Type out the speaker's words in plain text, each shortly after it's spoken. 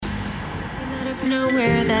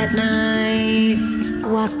nowhere that night.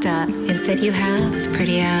 Walked up and said, you have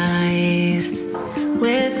pretty eyes.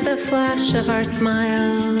 With the flash of our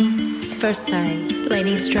smiles, first sight,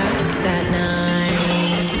 lightning struck that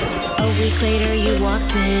night. A week later you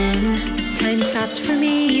walked in. Time stopped for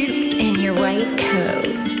me. You in your white coat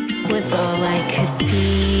was all I could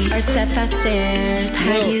see. Our steadfast stares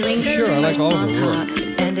had you lingering. Sure, I like all small of her talk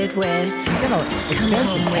ended with, Come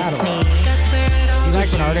home with me. You like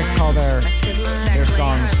when artists call their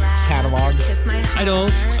songs catalogs? I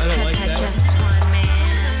don't like that.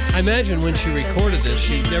 I imagine when she recorded this,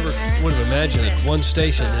 she never would have imagined that one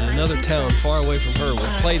station in another town far away from her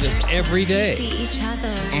would play this every day.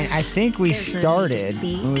 And I think we started,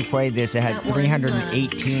 when we played this, it had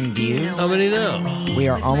 318 views. How many now? We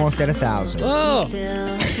are almost at 1,000. Oh!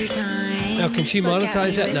 Now, can she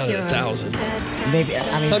monetize that? Not 1,000. Maybe,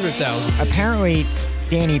 100,000. Apparently,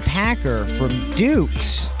 Danny Packer from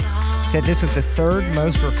Dukes said this was the third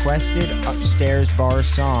most requested upstairs bar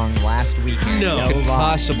song last weekend. No. Could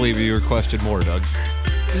possibly be requested more, Doug.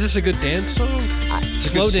 Is this a good dance song?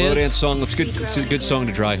 Slow dance song. It's good. It's a good song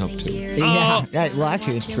to dry hump to. Yeah, well,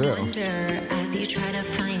 actually, it's true. As you try to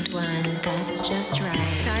find one that's just right.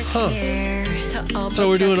 Huh. So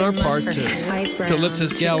we're doing our part to lift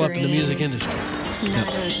this gal up in the music industry.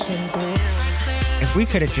 If we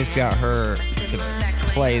could have just got her to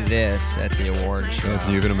play this at the award show.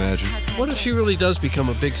 You can imagine. What if she really does become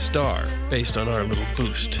a big star based on our little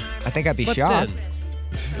boost? I think I'd be What shocked.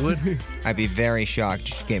 then? Would? I'd be very shocked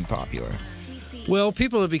if she became popular. Well,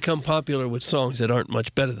 people have become popular with songs that aren't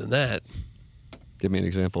much better than that. Give me an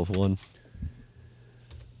example of one.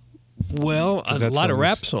 Well, a lot of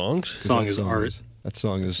rap songs. Song is art. That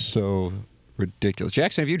song is so ridiculous.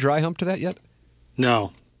 Jackson, have you dry humped to that yet?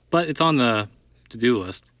 No, but it's on the to-do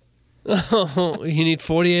list. Oh, you need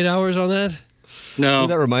 48 hours on that? No.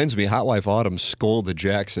 That reminds me, Hot Wife Autumn scolded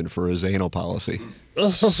Jackson for his anal policy.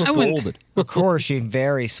 Scolded. Of course, she's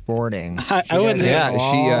very sporting. I wouldn't does it say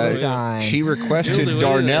all the time. She requested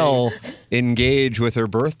Darnell engage with her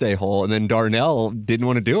birthday hole, and then Darnell didn't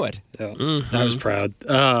want to do it. I was proud.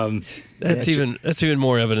 That's even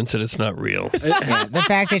more evidence that it's not real. The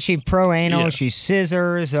fact that she's pro-anal, she's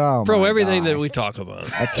scissors, Pro everything God. that we talk about.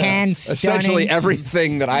 A tan, stunning. Essentially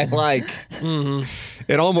everything that I like.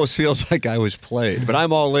 It almost feels like I was played, but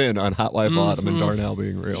I'm all in on Hot Wife Autumn and Darnell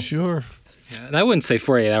being real. Sure. Yeah, and I wouldn't say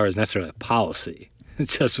 48 hours is necessarily a policy.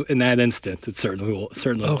 It's just in that instance, it certainly was.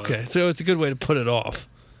 Okay, so it's a good way to put it off.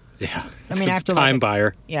 Yeah. I mean, after time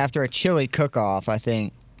buyer. Yeah, after a chili cook-off, I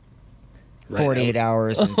think 48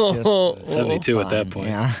 hours is just 72 fine. at that point.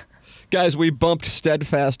 Yeah. Guys, we bumped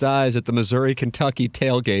Steadfast Eyes at the Missouri-Kentucky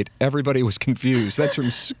tailgate. Everybody was confused. That's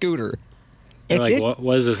from Scooter. They're like,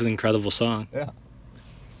 what is this incredible song? Yeah.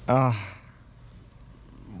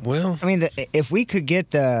 Well, I mean, if we could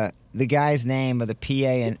get the guy's name of the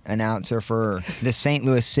PA announcer for the St.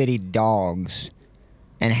 Louis City Dogs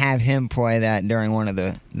and have him play that during one of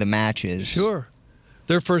the matches. sure.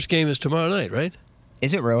 Their first game is tomorrow night, right?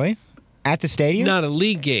 Is it really? At the stadium? Not a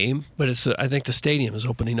league game, but it's. I think the stadium is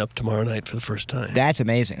opening up tomorrow night for the first time. That's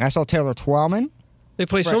amazing. I saw Taylor Twellman. They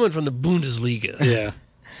play someone from the Bundesliga. Yeah.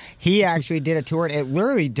 He actually did a tour. It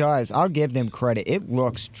literally does. I'll give them credit. It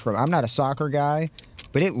looks true. I'm not a soccer guy,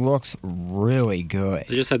 but it looks really good.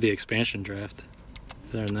 They just had the expansion draft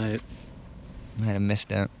the other night. I might have missed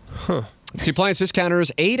that. It's the Appliance Discounters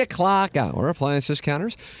 8 o'clock hour. Appliance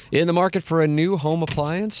Discounters in the market for a new home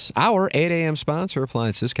appliance. Our 8 a.m. sponsor,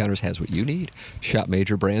 Appliance Discounters, has what you need. Shop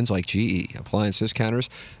major brands like GE. Appliance Discounters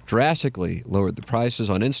drastically lowered the prices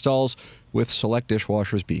on installs, with select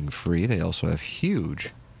dishwashers being free. They also have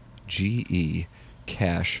huge GE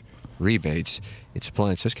cash rebates. It's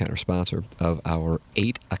Appliance Discounter, sponsor of our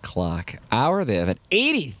 8 o'clock hour. They have an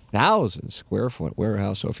 80,000 square foot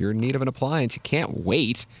warehouse, so if you're in need of an appliance, you can't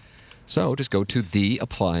wait. So just go to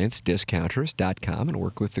theappliancediscounters.com and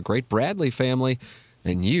work with the great Bradley family,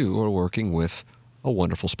 and you are working with a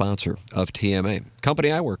wonderful sponsor of TMA.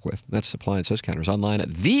 Company I work with, that's Appliance Discounters, online at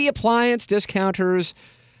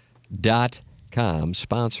theappliancediscounters.com,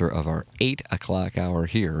 sponsor of our 8 o'clock hour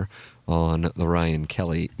here on the Ryan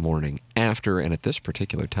Kelly Morning After. And at this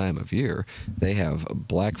particular time of year, they have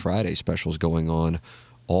Black Friday specials going on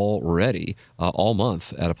already all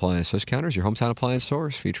month at Appliance Discounters, your hometown appliance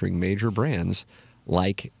stores featuring major brands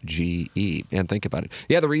like GE. And think about it.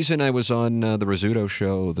 Yeah, the reason I was on the Rizzuto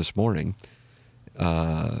show this morning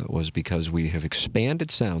was because we have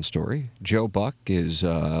expanded Sound Story. Joe Buck is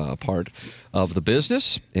a part of the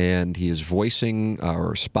business, and he is voicing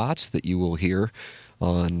our spots that you will hear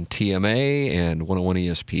on TMA and 101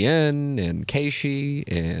 ESPN and Keishi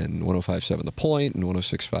and 105.7 The Point and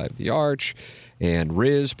 106.5 The Arch and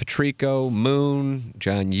Riz, Patrico, Moon,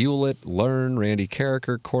 John Hewlett, Learn, Randy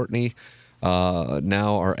Carricker, Courtney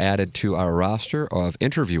now are added to our roster of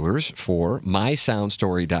interviewers for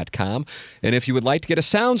mysoundstory.com. And if you would like to get a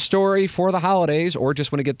sound story for the holidays or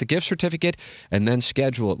just want to get the gift certificate and then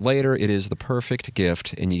schedule it later, it is the perfect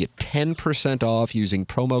gift. And you get 10% off using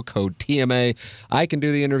promo code TMA. I can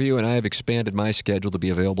do the interview, and I have expanded my schedule to be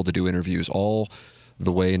available to do interviews all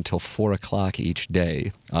the way until 4 o'clock each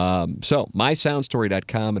day. So,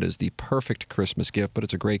 mysoundstory.com, it is the perfect Christmas gift, but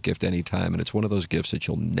it's a great gift anytime, and it's one of those gifts that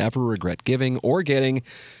you'll never regret giving or getting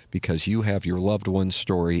because you have your loved one's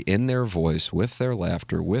story in their voice, with their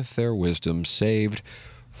laughter, with their wisdom, saved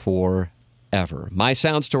forever.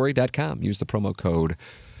 Mysoundstory.com. Use the promo code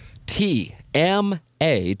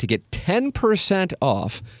TMA to get 10%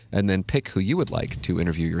 off, and then pick who you would like to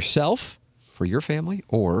interview yourself, for your family,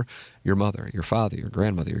 or your mother, your father, your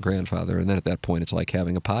grandmother, your grandfather. And then at that point, it's like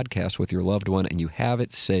having a podcast with your loved one, and you have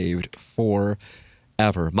it saved forever.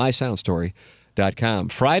 MySoundStory.com.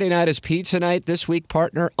 Friday night is pizza night. This week,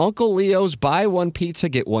 partner, Uncle Leo's. Buy one pizza,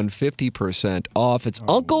 get one 50% off. It's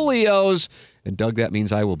Uncle Leo's. And, Doug, that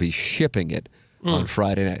means I will be shipping it on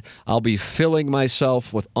Friday night. I'll be filling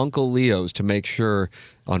myself with Uncle Leo's to make sure,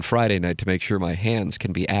 on Friday night, to make sure my hands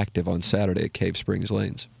can be active on Saturday at Cave Springs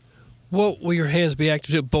Lanes. Well, will your hands be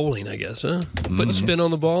active at bowling, I guess, huh? Putting spin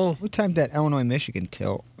on the ball? What time's that Illinois-Michigan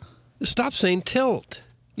tilt? Stop saying tilt.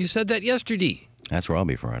 You said that yesterday. That's where I'll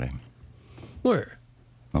be Friday. Where?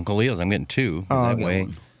 Uncle Leo's. I'm getting two. That way,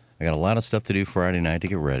 I got a lot of stuff to do Friday night to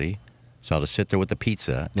get ready. So I'll just sit there with the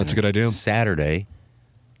pizza. That's a good idea. Saturday,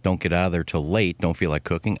 don't get out of there till late. Don't feel like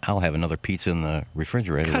cooking. I'll have another pizza in the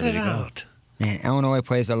refrigerator. Cut it out. Man, Illinois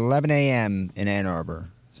plays 11 a.m. in Ann Arbor.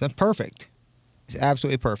 So that's perfect. It's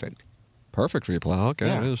absolutely perfect. Perfect for you, Plow. Okay,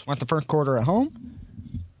 Yeah. it is. Want the first quarter at home?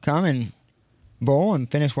 Come and bowl and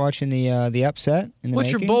finish watching the upset.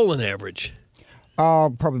 What's your bowling average?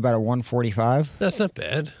 Probably about a 145. That's not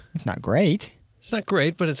bad. It's not great. It's not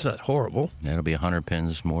great, but it's not horrible. That'll be 100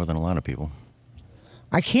 pins more than a lot of people.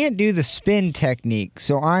 I can't do the spin technique,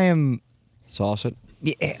 so I am... Sauce it.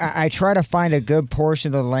 I try to find a good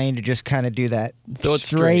portion of the lane to just kind of do that Throw it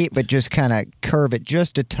straight, but just kind of curve it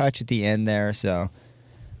just a touch at the end there, so...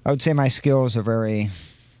 I would say my skills are very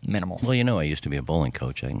minimal. Well, you know, I used to be a bowling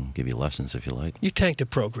coach. I can give you lessons if you like. You tanked a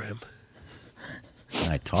program.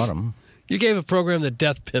 I taught them. You gave a program the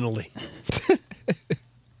death penalty.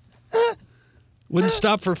 Wouldn't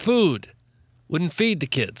stop for food. Wouldn't feed the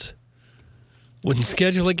kids. Wouldn't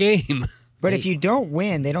schedule a game. But if you don't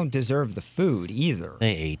win, they don't deserve the food either.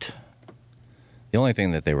 They ate. The only thing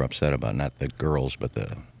that they were upset about, not the girls, but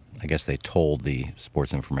I guess they told the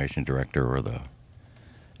sports information director or the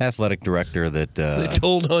athletic director that... They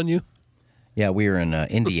told on you? Yeah, we were in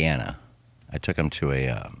Indiana. I took them to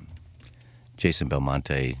a Jason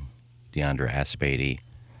Belmonte, DeAndre Aspady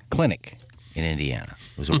clinic in Indiana.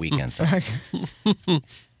 It was a weekend thing.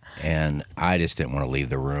 And I just didn't want to leave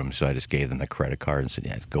the room, so I just gave them the credit card and said,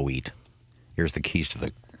 yeah, go eat. Here's the keys to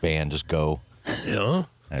the van, just go. Yeah.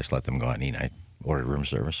 I just let them go out and eat. I ordered room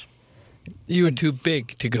service. You were too big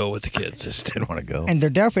to go with the kids. I just didn't want to go. And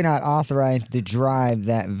they're definitely not authorized to drive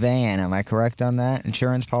that van. Am I correct on that,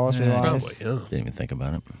 insurance policy-wise? Probably, yeah. Didn't even think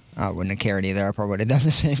about it. I wouldn't have cared either. I probably would have done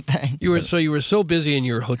the same thing. You were so busy in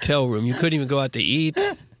your hotel room, you couldn't even go out to eat.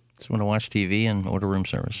 Just want to watch TV and order room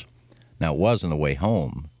service. Now, it was on the way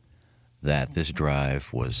home that this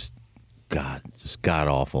drive was, just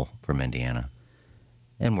god-awful from Indiana.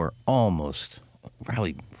 And we're almost,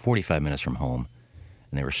 probably 45 minutes from home.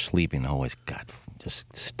 And they were sleeping the whole way. God,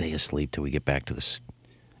 just stay asleep till we get back to this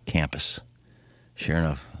campus. Sure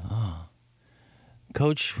enough,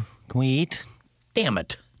 Coach, can we eat? Damn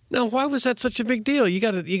it. Now, why was that such a big deal? You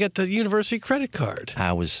got the university credit card.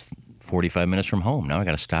 I was 45 minutes from home. Now I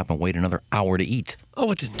got to stop and wait another hour to eat.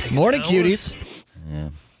 Oh, it didn't take Morning, an hour. cuties. Yeah.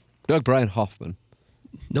 Doug Brian Hoffman.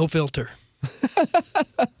 No filter.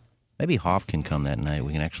 Maybe Hoff can come that night.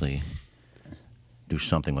 We can actually do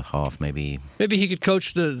something with Hoff. Maybe Maybe he could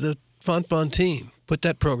coach the Fontbonne team. Put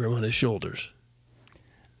that program on his shoulders.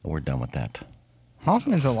 we're done with that.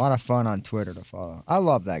 Hoffman's a lot of fun on Twitter to follow. I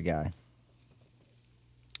love that guy.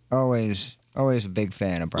 Always a big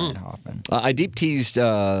fan of Brian Hoffman. I deep teased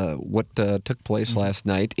what took place last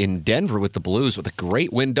night in Denver with the Blues with a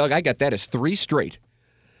great win. Doug, I got that as 3 straight.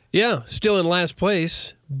 Yeah, still in last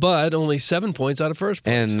place, but only 7 points out of first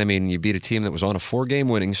place. And, I mean, you beat a team that was on a 4-game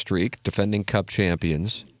winning streak, defending Cup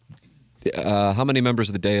champions. How many members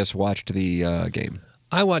of the dais watched the game?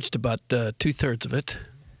 I watched about 2/3 of it.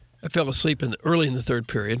 I fell asleep early in the third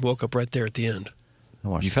period, woke up right there at the end.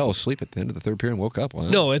 You fell asleep at the end of the third period and woke up? Wow.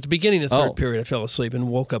 No, at the beginning of the third period, I fell asleep and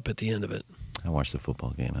woke up at the end of it. I watched the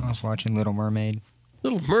football game. I was watching Little Mermaid.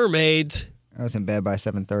 Little Mermaids. I was in bed by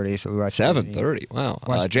 7:30, so we watched 7:30.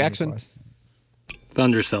 Wow. Jackson?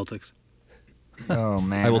 Thunder Celtics. Oh,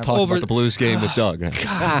 man. I will talk about the Blues game with Doug.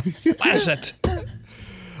 God, bless it.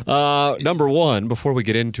 Number one, before we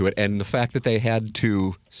get into it, and the fact that they had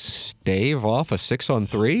to stave off a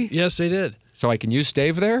 6-on-3. Yes, they did. So I can use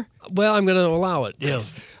stave there? Well, I'm going to allow it,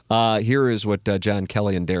 yes. Here is what John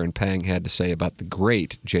Kelly and Darren Pang had to say about the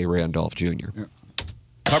great Jay Randolph Jr.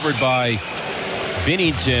 Covered by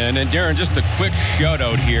Bennington. And Darren, just a quick shout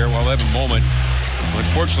out here while I have a moment.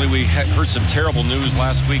 Unfortunately, we heard some terrible news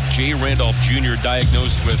last week. Jay Randolph Jr.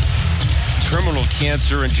 diagnosed with terminal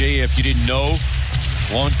cancer. And Jay, if you didn't know,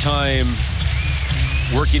 long time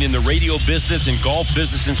working in the radio business and golf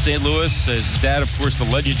business in St. Louis. His dad, of course, the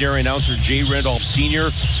legendary announcer Jay Randolph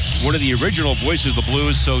Sr., one of the original voices of the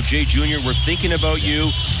Blues. So, Jay Jr., we're thinking about you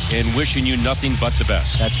and wishing you nothing but the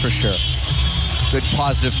best. That's for sure. Good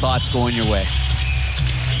positive thoughts going your way.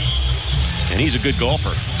 And he's a good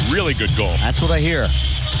golfer. Really good golf. That's what I hear.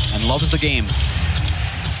 And loves the game.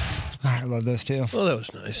 I love those two. Well, that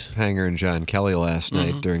was nice. Hanger and John Kelly last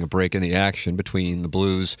night during a break in the action between the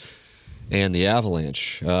Blues and the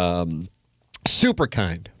Avalanche. Super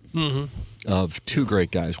kind of two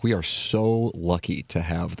great guys. We are so lucky to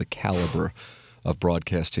have the caliber of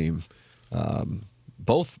broadcast team,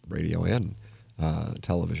 both radio and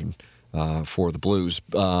television, for the Blues.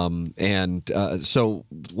 So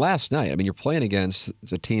last night, I mean, you're playing against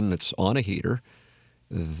a team that's on a heater,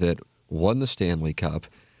 that won the Stanley Cup,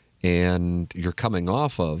 and you're coming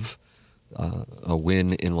off of a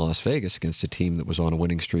win in Las Vegas against a team that was on a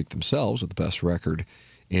winning streak themselves with the best record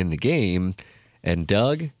in the game. And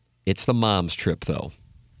Doug, it's the mom's trip, though.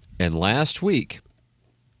 And last week,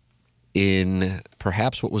 in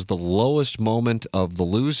perhaps what was the lowest moment of the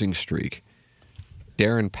losing streak,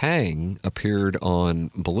 Darren Pang appeared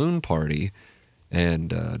on Balloon Party,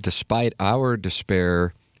 and despite our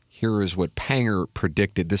despair, here is what Panger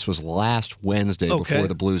predicted. This was last Wednesday before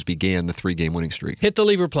the Blues began the 3-game winning streak. Hit the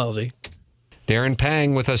lever, Plowsy. Darren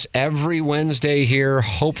Pang with us every Wednesday here.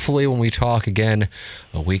 Hopefully when we talk again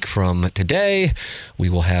a week from today, we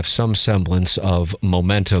will have some semblance of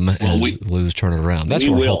momentum as the Blues turn it around. That's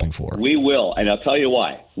what we're hoping for. We will, and I'll tell you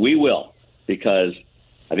why. We will, because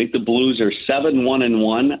I think the Blues are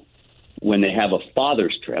 7-1-1 when they have a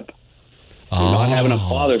father's trip. They're not having a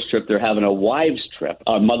father's trip. They're having a mother's trip,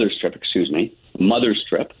 mother's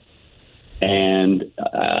trip. And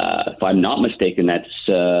if I'm not mistaken, that's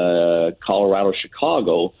Colorado,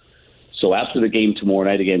 Chicago. So after the game tomorrow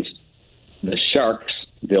night against the Sharks,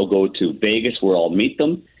 they'll go to Vegas where I'll meet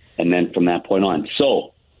them. And then from that point on.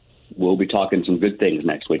 So we'll be talking some good things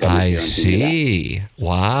next week. I see.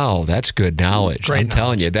 Wow, that's good knowledge. I'm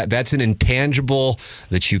telling you, that's an intangible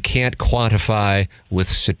that you can't quantify with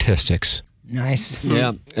statistics. Nice.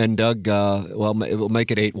 Yeah, and Doug, we'll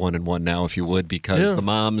make it 8-1-1 now if you would, because the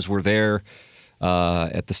moms were there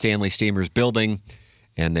at the Stanley Steamers building,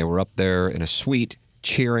 and they were up there in a suite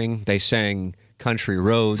cheering. They sang Country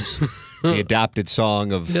Roads, the adopted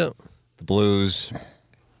song of the Blues.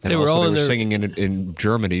 And they were singing in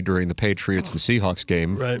Germany during the Patriots and Seahawks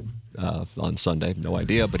game on Sunday. No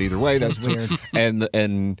idea, but either way, that's weird. And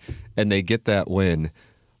they get that win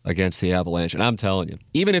against the Avalanche. And I'm telling you,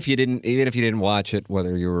 even if you didn't watch it,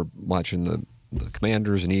 whether you were watching the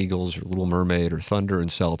Commanders and Eagles or Little Mermaid or Thunder and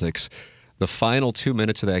Celtics, the final 2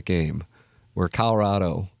 minutes of that game where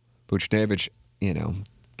Colorado, Buchnevich,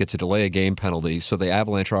 gets a delay of game penalty, so the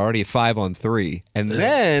Avalanche are already 5-on-3, and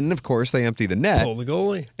then of course they empty the net. Pull the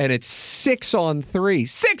goalie, and it's 6-on-3.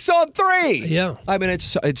 6-on-3. Yeah, I mean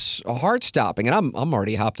it's heart stopping, and I'm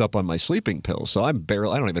already hopped up on my sleeping pills, so I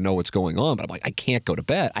don't even know what's going on, but I'm like, I can't go to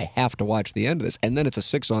bed. I have to watch the end of this, and then it's a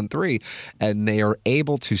 6-on-3, and they are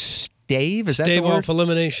able to stave off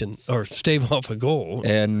elimination or stave off a goal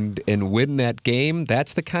and win that game.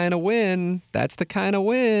 That's the kind of win. That's the kind of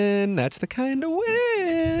win.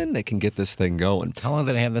 They can get this thing going. How long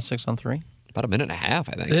did they have that 6-on-3? About a minute and a half,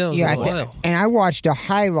 I think. And I watched the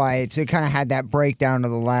highlights. It kind of had that breakdown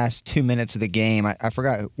of the last 2 minutes of the game. I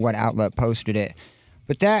forgot what outlet posted it.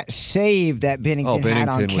 But that save that Bennington had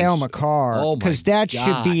on Cale Makar, because that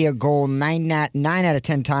should be a goal 9 out of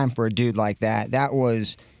 10 times for a dude like that. That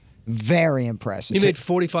was very impressive. He made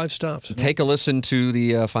 45 stops. Take a listen to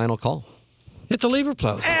the final call. Hit the lever,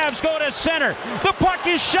 Plows. Avs go to center. The puck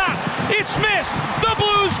is shot. It's missed. The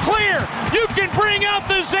Blues clear. You can bring out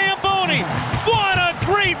the Zamboni. What a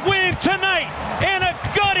great win tonight. And a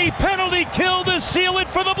gutty Hardy penalty kill to seal it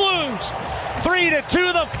for the Blues.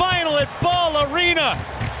 3-2 the final at Ball Arena.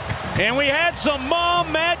 And we had some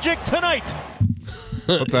mom magic tonight.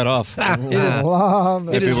 Flip that off.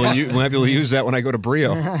 Maybe we'll use that when I go to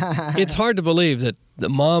Brio. It's hard to believe that the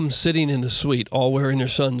moms sitting in the suite, all wearing their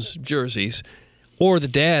sons' jerseys, or the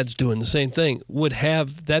dads doing the same thing, would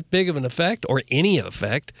have that big of an effect, or any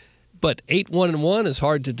effect. But 8-1-1 is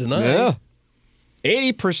hard to deny. Yeah.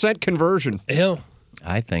 80% conversion. Yeah.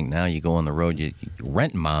 I think now you go on the road, you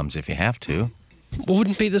rent moms if you have to.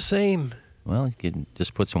 Wouldn't be the same. Well, you could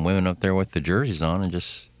just put some women up there with the jerseys on and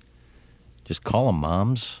just call them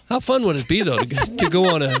moms. How fun would it be though to go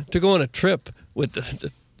on a trip with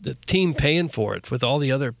the team paying for it, with all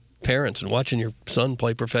the other parents and watching your son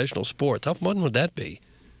play professional sports? How fun would that be?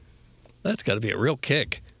 That's got to be a real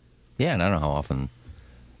kick. Yeah, and I don't know how often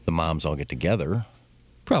the moms all get together.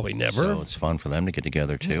 Probably never. So it's fun for them to get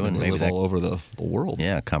together too, and they maybe live all over the world.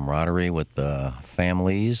 Yeah, camaraderie with the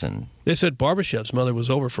families. And they said Barbashev's mother was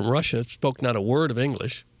over from Russia, spoke not a word of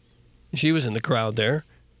English. She was in the crowd there,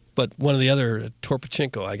 but one of the other,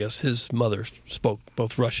 Torpachenko, I guess, his mother spoke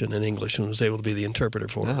both Russian and English and was able to be the interpreter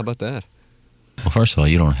for her. How about that? Well, first of all,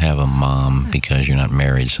 you don't have a mom because you're not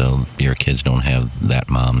married, so your kids don't have that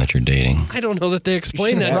mom that you're dating. I don't know that they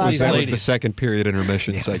explain that to these That ladies. was the second period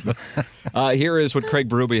intermission segment. Here is what Craig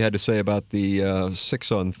Berube had to say about the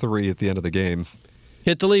 6-on-3 at the end of the game.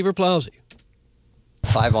 Hit the lever, Plowsy.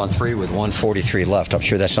 5-on-3 with 1:43 left. I'm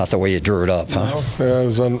sure that's not the way you drew it up, huh? Yeah, it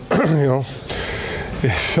was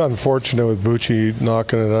it's unfortunate with Bucci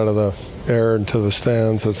knocking it out of the air into the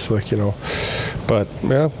stands. It's like, but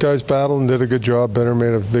yeah, guys battled and did a good job. Benner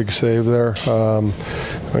made a big save there.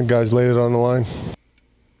 And guys laid it on the line.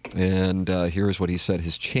 And here's what he said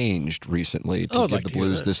has changed recently to give the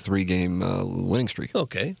Blues this 3-game winning streak.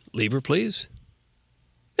 Okay. Lever, please.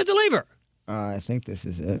 Hit the lever. I think this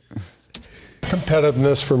is it.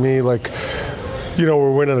 Competitiveness for me,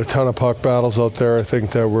 we're winning a ton of puck battles out there. I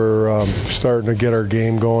think that we're starting to get our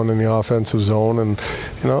game going in the offensive zone. And,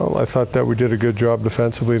 I thought that we did a good job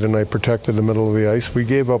defensively tonight, protected the middle of the ice. We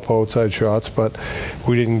gave up outside shots, but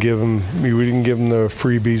we didn't give them the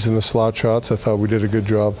freebies and the slot shots. I thought we did a good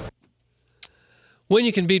job. When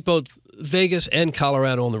you can beat both Vegas and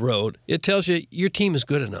Colorado on the road, it tells you your team is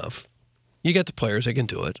good enough. You got the players that can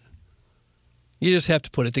do it. You just have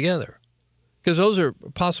to put it together. Because those are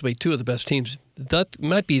possibly two of the best teams. That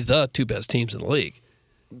might be the two best teams in the league.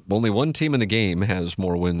 Only one team in the game has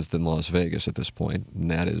more wins than Las Vegas at this point, and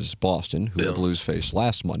that is Boston, who the Blues faced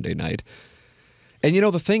last Monday night. And,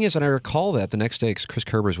 the thing is, and I recall that the next day, because Chris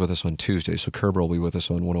Kerber's with us on Tuesday, so Kerber will be with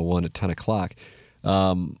us on 101 at 10 o'clock.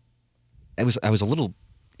 I was a little...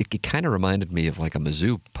 It kind of reminded me of like a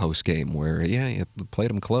Mizzou post-game where, you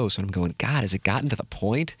played them close, and I'm going, God, has it gotten to the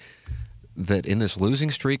point that in this losing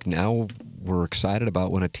streak, now we're excited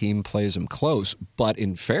about when a team plays them close? But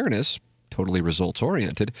in fairness, totally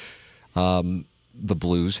results-oriented, the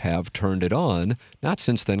Blues have turned it on. Not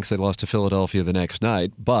since then, because they lost to Philadelphia the next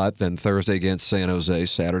night, but then Thursday against San Jose,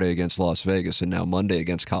 Saturday against Las Vegas, and now Monday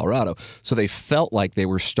against Colorado. So they felt like they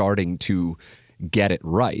were starting to get it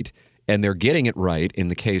right. And they're getting it right in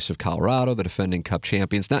the case of Colorado, the defending Cup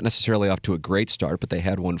champions. Not necessarily off to a great start, but they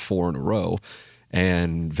had won 4 in a row.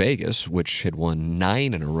 And Vegas, which had won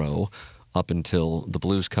 9 in a row up until the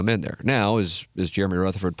Blues come in there. Now, as Jeremy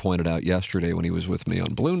Rutherford pointed out yesterday when he was with me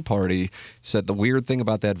on Balloon Party, said the weird thing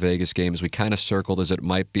about that Vegas game is we kind of circled as it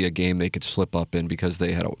might be a game they could slip up in because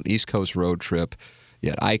they had an East Coast road trip. You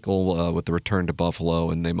had Eichel with the return to Buffalo,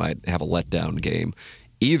 and they might have a letdown game.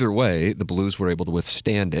 Either way, the Blues were able to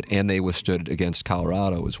withstand it, and they withstood it against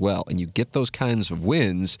Colorado as well. And you get those kinds of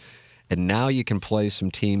wins, and now you can play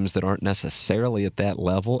some teams that aren't necessarily at that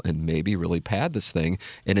level and maybe really pad this thing.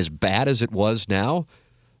 And as bad as it was now,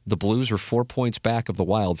 the Blues are 4 points back of the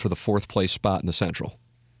Wild for the 4th place spot in the Central.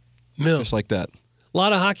 Yeah. Just like that. A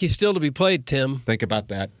lot of hockey still to be played, Tim. Think about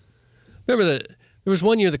that. Remember that there was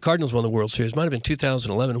one year the Cardinals won the World Series. It might have been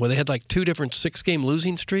 2011, where they had like 2 different 6-game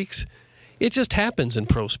losing streaks. It just happens in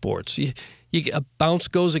pro sports. A bounce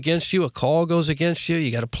goes against you, a call goes against you,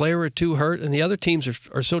 you got a player or 2 hurt, and the other teams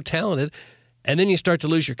are so talented, and then you start to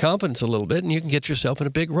lose your confidence a little bit, and you can get yourself in a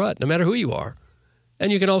big rut, no matter who you are.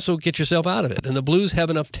 And you can also get yourself out of it. And the Blues have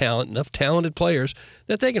enough talent, enough talented players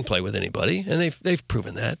that they can play with anybody, and they've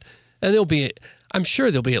proven that. And I'm sure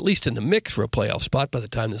they'll be at least in the mix for a playoff spot by the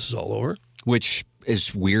time this is all over. Which,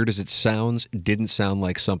 as weird as it sounds, didn't sound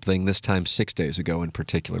like something this time 6 days ago in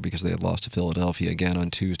particular, because they had lost to Philadelphia again on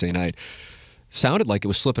Tuesday night. Sounded like it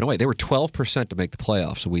was slipping away. They were 12% to make the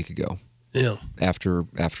playoffs a week ago. Yeah. After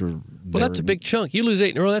well, that's a big chunk. You lose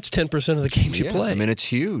 8 in a row, that's 10% of the games you play. I mean, it's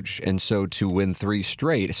huge. And so to win 3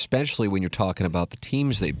 straight, especially when you're talking about the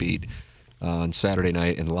teams they beat on Saturday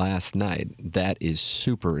night and last night, that is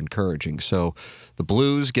super encouraging. So the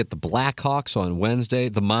Blues get the Blackhawks on Wednesday.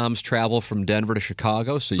 The Moms travel from Denver to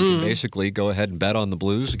Chicago, so you can basically go ahead and bet on the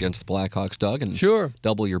Blues against the Blackhawks, Doug, and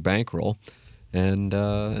double your bankroll. And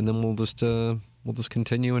then we'll just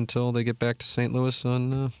continue until they get back to St. Louis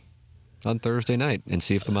on Thursday night and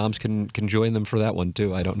see if the Moms can join them for that one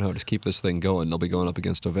too. I don't know. Just keep this thing going. They'll be going up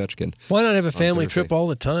against Ovechkin. Why not have a family trip all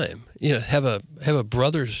the time? Have a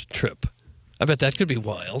brothers trip. I bet that could be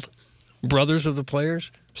wild. Brothers of the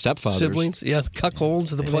players, stepfathers, siblings,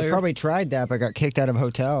 cuckolds of the players. They probably tried that, but got kicked out of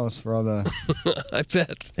hotels for all the. I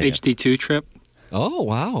bet HD2 trip. Oh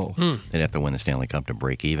wow! They'd have to win the Stanley Cup to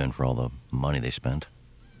break even for all the money they spent.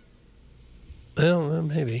 Well,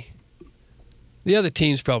 maybe. The other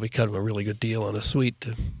teams probably cut them a really good deal on a suite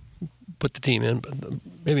to put the team in, but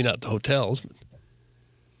maybe not the hotels.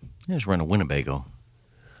 Just run a Winnebago.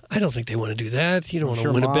 I don't think they want to do that. You don't want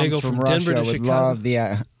a Winnebago from Denver to Chicago. Would love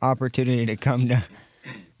the opportunity to come to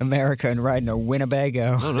America and ride in a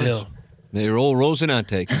Winnebago. Oh, nice. Yeah. Your old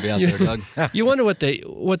Rosinante can be out there, Doug. You wonder what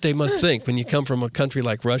they must think when you come from a country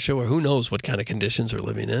like Russia, where who knows what kind of conditions they're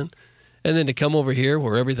living in. And then to come over here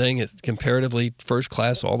where everything is comparatively first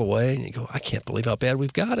class all the way, and you go, I can't believe how bad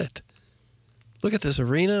we've got it. Look at this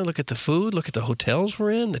arena, look at the food, look at the hotels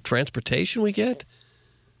we're in, the transportation we get.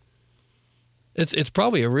 It's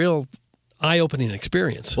probably a real eye-opening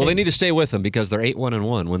experience. Well, they need to stay with them because they're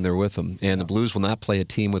 8-1-1 when they're with them, and the Blues will not play a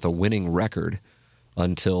team with a winning record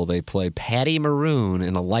until they play Patty Maroon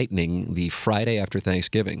and the Lightning the Friday after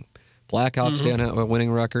Thanksgiving. Blackhawks don't have a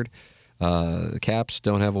winning record. The Caps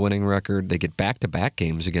don't have a winning record. They get back-to-back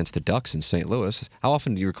games against the Ducks in St. Louis. How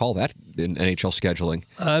often do you recall that in NHL scheduling?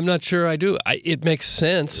 I'm not sure I do. It makes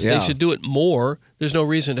sense. Yeah. They should do it more. There's no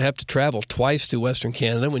reason to have to travel twice to Western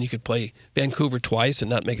Canada when you could play Vancouver twice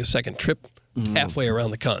and not make a second trip halfway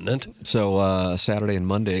around the continent. So Saturday and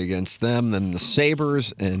Monday against them, then the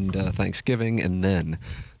Sabres and Thanksgiving, and then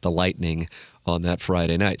the Lightning on that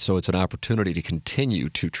Friday night. So it's an opportunity to continue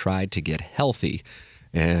to try to get healthy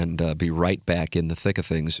and be right back in the thick of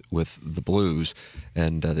things with the Blues.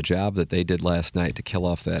 And the job that they did last night to kill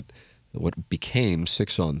off that, what became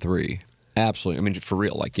 6-on-3. Absolutely. I mean, for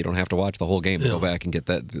real, like you don't have to watch the whole game to go back and get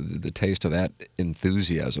that the taste of that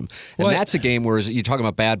enthusiasm. And that's a game where you're talking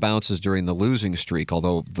about bad bounces during the losing streak,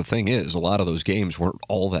 although the thing is, a lot of those games weren't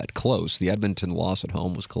all that close. The Edmonton loss at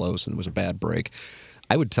home was close and it was a bad break.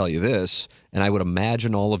 I would tell you this, and I would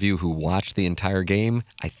imagine all of you who watched the entire game,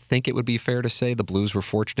 I think it would be fair to say the Blues were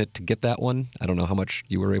fortunate to get that one. I don't know how much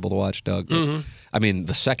you were able to watch, Doug. But, I mean,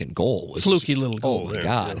 the second goal was fluky little goal. Oh, my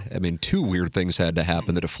God. Yeah. I mean, 2 weird things had to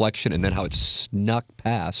happen, the deflection and then how it snuck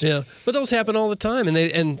past. Yeah, but those happen all the time,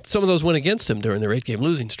 and some of those went against him during their 8-game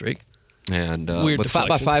losing streak. And with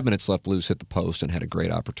about 5 minutes left, Blues hit the post and had a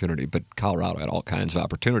great opportunity. But Colorado had all kinds of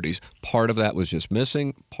opportunities. Part of that was just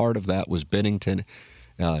missing. Part of that was Binnington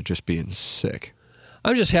just being sick.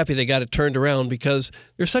 I'm just happy they got it turned around because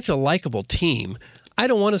they're such a likable team. I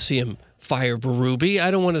don't want to see him fire Berube.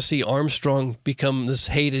 I don't want to see Armstrong become this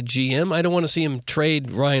hated GM. I don't want to see him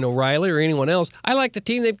trade Ryan O'Reilly or anyone else. I like the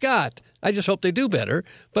team they've got. I just hope they do better.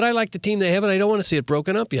 But I like the team they have, and I don't want to see it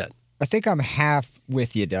broken up yet. I think I'm half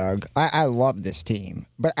with you, Doug. I love this team.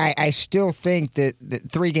 But I still think that the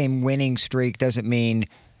 3-game winning streak doesn't mean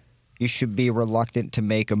you should be reluctant to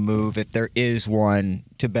make a move if there is one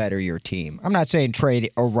to better your team. I'm not saying trade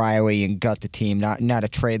O'Reilly and gut the team, not a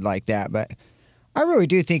trade like that, but I really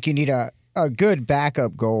do think you need a good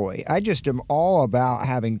backup goalie. I just am all about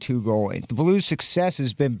having 2 goalies. The Blues' success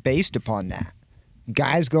has been based upon that.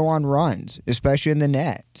 Guys go on runs, especially in the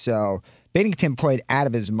net. So Binnington played out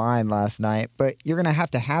of his mind last night, but you're going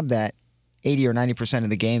to have that 80 or 90% of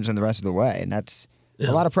the games and the rest of the way, and that's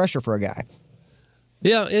a lot of pressure for a guy.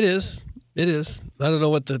 Yeah, it is. It is. I don't know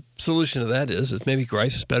what the solution to that is. It's maybe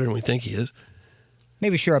Greiss is better than we think he is.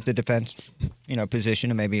 Maybe shore up the defense, position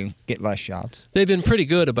and maybe get less shots. They've been pretty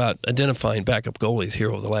good about identifying backup goalies here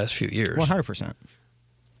over the last few years. 100%.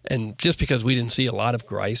 And just because we didn't see a lot of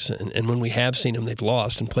Greiss, and when we have seen him, they've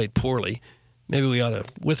lost and played poorly, maybe we ought to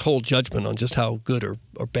withhold judgment on just how good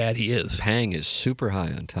or bad he is. Pang is super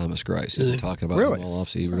high on Thomas Greiss. He's been talking about him all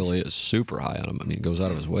off. He really is super high on him. I mean, he goes out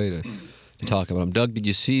of his way to talk about him. Doug, did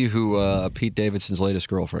you see who Pete Davidson's latest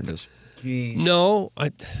girlfriend is? No.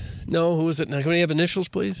 Who is it? Now, can we have initials,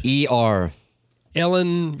 please? E.R.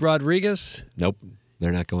 Ellen Rodriguez? Nope.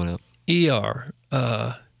 They're not going out. E.R.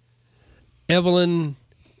 Evelyn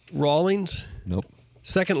Rawlings? Nope.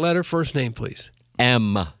 Second letter, first name, please.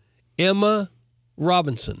 M. Emma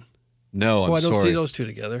Robinson. No, I'm I don't sorry. see those two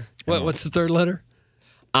together. What's the third letter?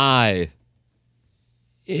 I.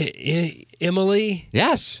 Emily?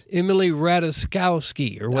 Yes. Emily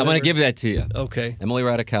Ratajkowski or whatever. I'm going to give that to you. Okay. Emily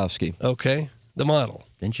Ratajkowski. Okay. The model.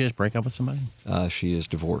 Didn't she just break up with somebody? She is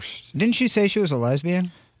divorced. Didn't she say she was a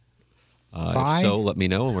lesbian? If so, let me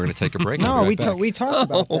know, and we're going to take a break. No, we we talked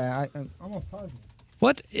about that. I'm almost positive.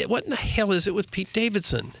 What in the hell is it with Pete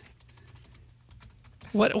Davidson?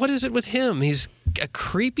 What is it with him? He's a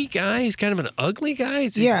creepy guy. He's kind of an ugly guy.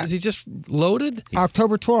 Is he just loaded?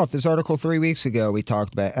 October 12th, this article 3 weeks ago, we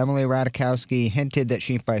talked about Emily Ratajkowski hinted that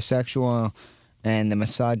she's bisexual, and the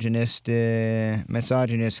misogynist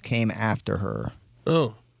came after her.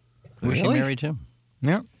 Oh. Who was she married to?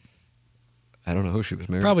 Yep. I don't know who she was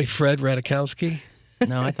married. Probably Fred Ratajkowski.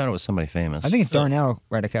 No, I thought it was somebody famous. I think it's Darnell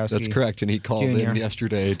Ratajkowski. That's correct, and he called in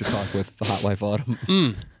yesterday to talk with the Hot Wife Autumn.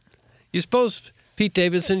 You suppose Pete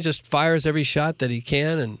Davidson just fires every shot that he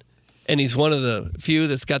can, and he's one of the few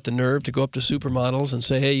that's got the nerve to go up to supermodels and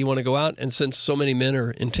say, hey, you want to go out? And since so many men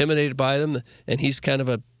are intimidated by them, and he's kind of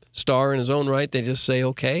a star in his own right, they just say,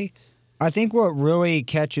 okay? I think what really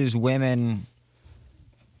catches women,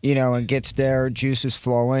 and gets their juices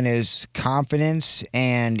flowing is confidence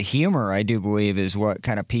and humor, I do believe, is what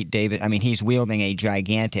kind of Pete Davidson. I mean, he's wielding a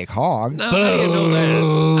gigantic hog. No, I didn't know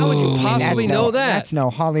that. How would you possibly know that? That's no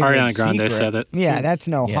Hollywood Ariana Grande secret. said it. Yeah, that's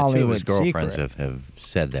no Hollywood two of his girlfriends secret. have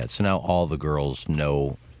said that. So now all the girls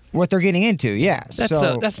know what they're getting into, yes.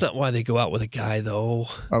 That's not why they go out with a guy, though.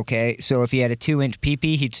 Okay, so if he had a 2-inch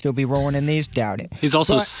pee-pee, he'd still be rolling in these? Doubt it. He's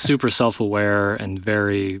also super self-aware and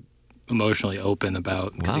very emotionally open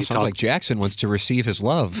about. Wow, sounds like Jackson wants to receive his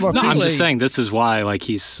love. Look, no, I'm just saying this is why,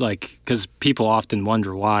 because people often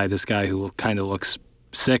wonder why this guy who kind of looks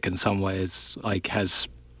sick in some ways, has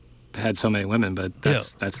had so many women, but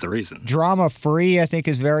that's the reason. Drama-free, I think,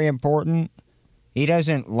 is very important. He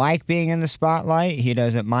doesn't like being in the spotlight. He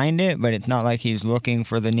doesn't mind it, but it's not like he's looking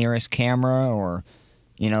for the nearest camera or,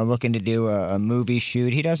 looking to do a movie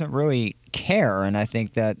shoot. He doesn't really care, and I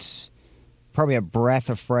think that's probably a breath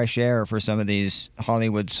of fresh air for some of these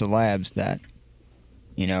Hollywood celebs that,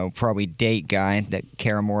 probably date guys that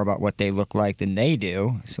care more about what they look like than they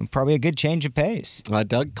do. So probably a good change of pace.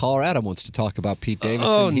 Doug Colorado wants to talk about Pete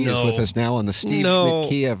Davidson. He is with us now on the Steve Schmidt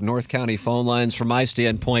Kia of North County phone lines. From my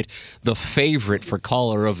standpoint, the favorite for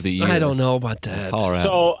caller of the year. I don't know about that. Colorado.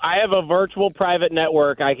 So I have a virtual private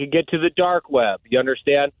network. I could get to the dark web. You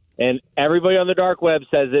understand? And everybody on the dark web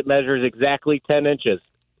says it measures exactly 10 inches.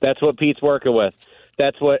 That's what Pete's working with.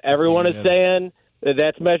 That's what everyone is saying.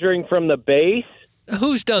 That's measuring from the base.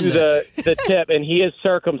 Who's done to the tip, and he is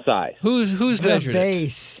circumcised. Who's measured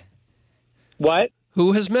base. it? What?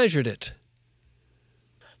 Who has measured it?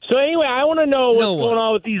 So anyway, I want to know what's going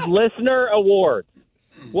on with these listener awards.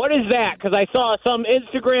 What is that? Because I saw some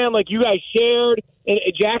Instagram, like you guys shared, and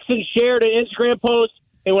Jackson shared an Instagram post,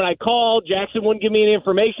 and when I called, Jackson wouldn't give me any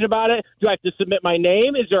information about it. Do I have to submit my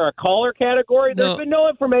name? Is there a caller category? There's been no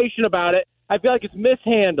information about it. I feel like it's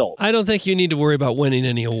mishandled. I don't think you need to worry about winning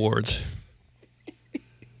any awards.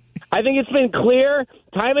 I think it's been clear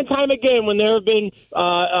time and time again when there have been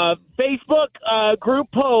Facebook group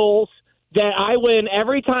polls that I win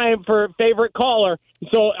every time for favorite caller.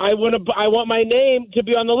 So I want my name to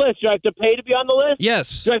be on the list. Do I have to pay to be on the list?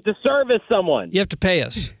 Yes. Do I have to service someone? You have to pay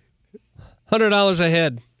us. $100 a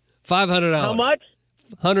head. $500. How much?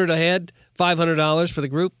 $100 a head. $500 for the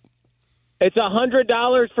group. It's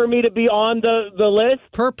 $100 for me to be on the list?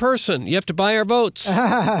 Per person. You have to buy our votes.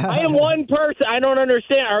 I am one person. I don't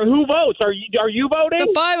understand. Who votes? Are you voting?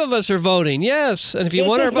 The 5 of us are voting, yes. And if you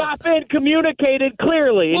want our vote. It's not been communicated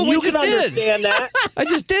clearly. Well, and we you just can did. understand that. I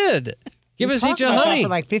just did. Give us each a honey. For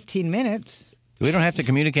like 15 minutes. We don't have to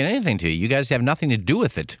communicate anything to you. You guys have nothing to do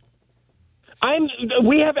with it.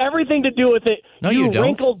 We have everything to do with it. No, you don't.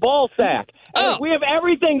 Wrinkled ball sack. We have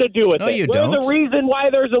everything to do with it. No, you We're don't. the reason why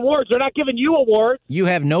there's awards. They're not giving you awards. You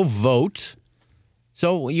have no vote,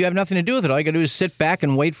 so you have nothing to do with it. All you got to do is sit back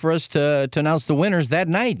and wait for us to announce the winners that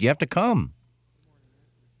night. You have to come.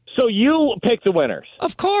 So you pick the winners.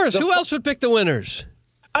 Of course. Who else would pick the winners?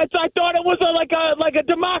 I thought it was like a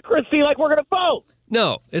democracy, like we're going to vote.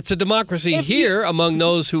 No, it's a democracy here among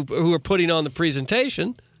those who are putting on the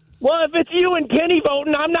presentation. Well, if it's you and Kenny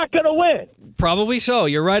voting, I'm not going to win. Probably so.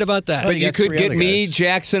 You're right about that. But you could get me,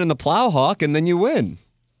 Jackson, and the Plowhawk, and then you win.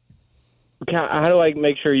 How do I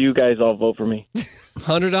make sure you guys all vote for me?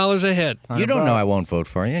 $100 a head. You don't know I won't vote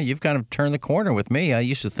for you. You've kind of turned the corner with me. I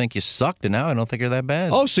used to think you sucked, and now I don't think you're that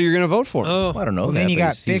bad. Oh, so you're going to vote for him? Oh. Well, I don't know Well, that. then you but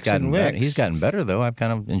got he's fixed gotten and better. licks. He's gotten better, though. I've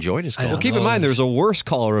kind of enjoyed his call. Well, keep in mind, there's a worse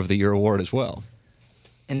caller of the year award as well.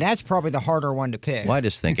 And that's probably the harder one to pick. Well, I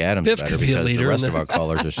just think Adam's Biff better could be a because the leader rest in of our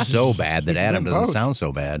callers are so bad that Adam doesn't sound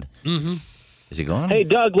so bad. Mm-hmm. Is he gone? Hey,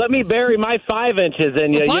 Doug, let me bury my 5 inches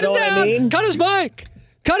in you. Well, you know what I mean? Cut his mic.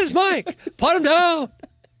 Put him down.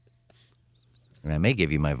 And I may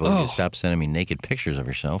give you my vote. You stop sending me naked pictures of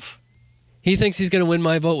yourself. He thinks he's going to win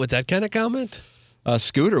my vote with that kind of comment?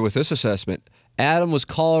 Scooter with this assessment. Adam was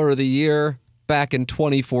caller of the year back in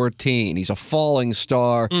 2014. He's a falling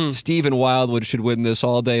star. Stephen Wildwood should win this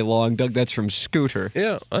all day long. Doug, that's from Scooter.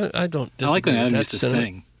 Yeah, I don't disagree. I like when Adam used to sentiment.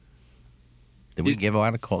 sing. Did we give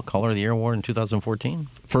out a Caller of the Year award in 2014?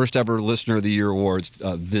 First ever Listener of the Year awards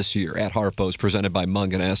this year at Harpo's, presented by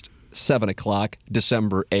Munganest, 7 o'clock,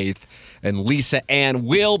 December 8th. And Lisa Ann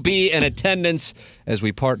will be in attendance as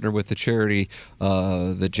we partner with the charity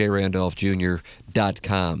that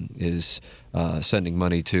JRandolphJr.com is sending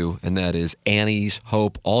money to, and that is Annie's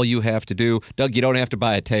Hope. All you have to do, Doug, you don't have to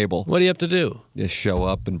buy a table. What do you have to do? Just show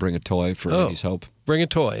up and bring a toy for Annie's Hope. Bring a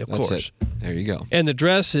toy, of That's course. It. There you go. And the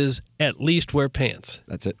dress is at least wear pants.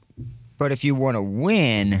 That's it. But if you want to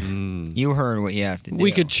win, you heard what you have to do.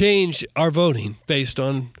 We could change our voting based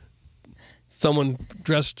on someone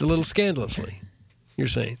dressed a little scandalously, you're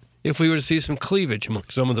saying. If we were to see some cleavage among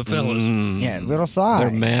some of the fellas. Yeah, little thigh.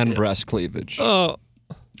 Their man breast cleavage. Oh,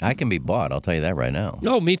 I can be bought. I'll tell you that right now.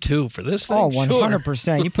 no, me too for this thing. Oh, Sure.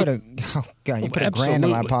 100%. You put a grand in my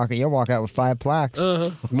Absolutely. pocket, you'll walk out with 5 plaques.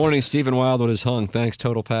 Good morning, Stephen Wildwood is hung. Thanks,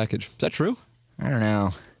 total package. Is that true? I don't know.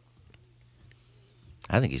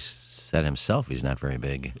 I think he's said himself he's not very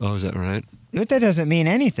big. Oh, is that right? But that doesn't mean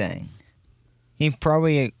anything. He's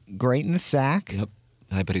probably great in the sack. Yep.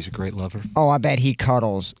 I bet he's a great lover. Oh, I bet he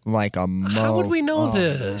cuddles like a mo. How would we know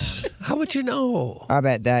this? How would you know? I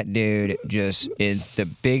bet that dude just is the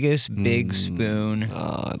biggest big spoon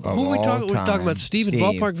of Who are we all talking? We're talking about time. Steve in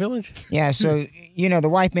Ballpark Village? Yeah, so, the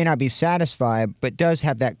wife may not be satisfied, but does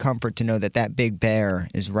have that comfort to know that big bear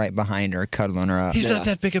is right behind her, cuddling her up. He's not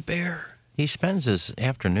that big a bear. He spends his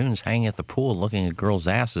afternoons hanging at the pool looking at girls'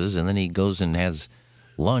 asses, and then he goes and has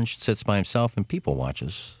lunch, sits by himself, and people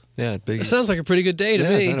watches. Yeah, big. It sounds like a pretty good day to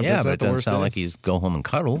me. Yeah, but it doesn't sound like he's go home and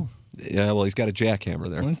cuddle. Yeah, well, he's got a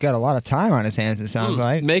jackhammer there. He's got a lot of time on his hands, it sounds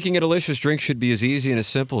like. Making a delicious drink should be as easy and as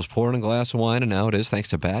simple as pouring a glass of wine, and now it is thanks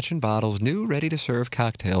to Batch & Bottle's new ready-to-serve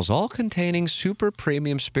cocktails, all containing super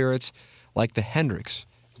premium spirits like the Hendrix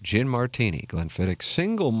Gin Martini, Glenfiddich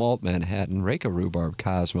Single Malt Manhattan, Reka Rhubarb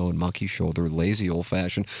Cosmo, and Monkey Shoulder Lazy Old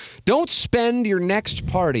Fashioned. Don't spend your next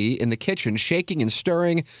party in the kitchen shaking and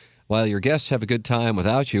stirring while your guests have a good time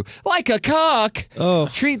without you, like a cock. Oh.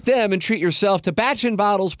 Treat them and treat yourself to Batch &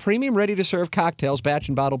 Bottle's premium ready-to-serve cocktails, Batch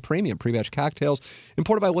 & Bottle Premium Pre-Batch Cocktails,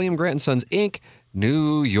 imported by William Grant & Sons, Inc.,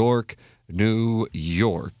 New York, New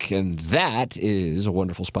York. And that is a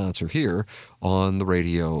wonderful sponsor here on the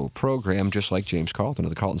radio program, just like James Carlton of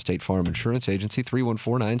the Carlton State Farm Insurance Agency,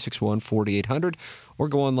 314-961-4800, or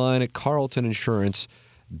go online at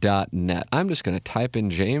carltoninsurance.net. I'm just going to type in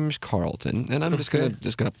James Carlton, and I'm just going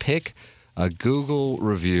to pick a Google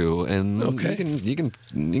review, and you can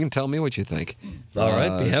tell me what you think. All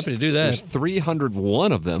right, be happy to do that. There's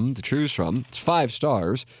 301 of them to choose from. It's 5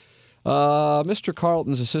 stars. Mr.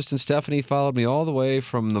 Carlton's assistant Stephanie followed me all the way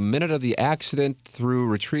from the minute of the accident through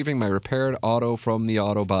retrieving my repaired auto from the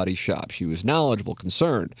auto body shop. She was knowledgeable,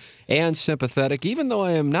 concerned, and sympathetic. Even though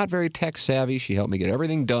I am not very tech savvy, she helped me get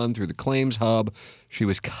everything done through the claims hub. She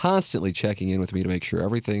was constantly checking in with me to make sure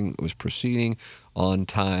everything was proceeding on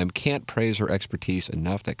time. Can't praise her expertise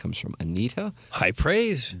enough. That comes from Anita. High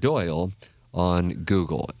praise. Doyle on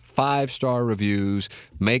Google. 5-star reviews.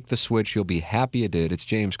 Make the switch. You'll be happy you did. It's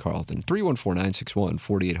James Carlton.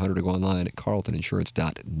 314-961-4800 to go online at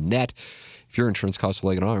carltoninsurance.net. If your insurance costs a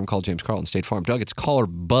leg and an arm, call James Carlton State Farm. Doug, it's caller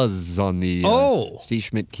Buzz on the Steve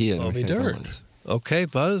Schmidt Kia. I'll be darned. Okay,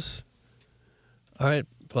 Buzz. All right.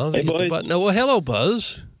 Buzz, hey, hit the button. Well, hello,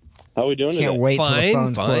 Buzz. How we doing today? Can't wait till the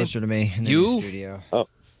phone's closer to me in the new studio.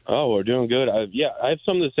 Oh, we're doing good. I have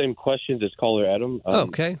some of the same questions as caller Adam.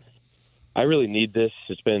 Okay. I really need this.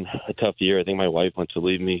 It's been a tough year. I think my wife wants to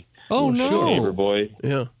leave me. Oh, no. Neighbor boy.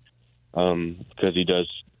 Yeah. Because he does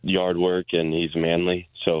yard work and he's manly.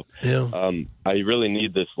 So I really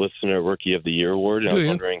need this Listener Rookie of the Year award. And I was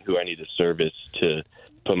wondering who I need to service to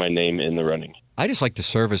put my name in the running. I just like to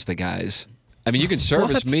service the guys. I mean, you can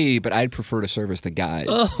service me, but I'd prefer to service the guys.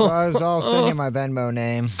 Buzz, I'll send you my Venmo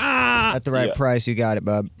name. At the right price, you got it,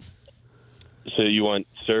 bub. So you want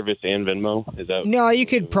service and Venmo? Is that? No, you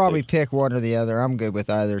could probably pick one or the other. I'm good with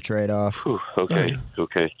either trade-off. Okay.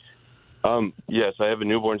 Yes, I have a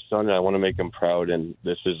newborn son, and I want to make him proud, and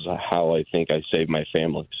this is how I think I saved my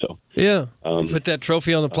family. So yeah, put that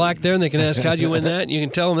trophy on the plaque there, and they can ask, how'd you win that? And you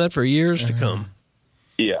can tell them that for years to come.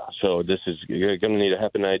 Yeah, so this is going to need to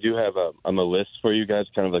happen. I do have a list for you guys,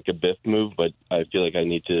 kind of like a Biff move, but I feel like I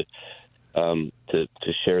need to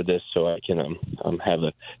share this so I can have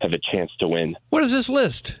a chance to win. What is this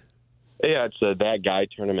list? Yeah, it's a That Guy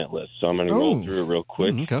tournament list. So I'm going to roll through it real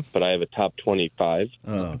quick. Okay. But I have a top 25.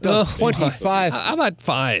 25. How about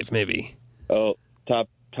 5, maybe? Oh, top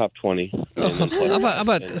 20. How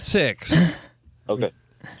about 6? Okay.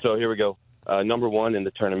 So here we go. Number 1 in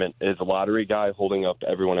the tournament is a lottery guy holding up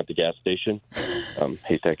everyone at the gas station.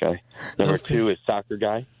 Hate that guy. Number 2 is soccer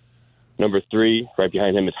guy. Number 3, right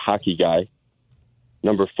behind him, is hockey guy.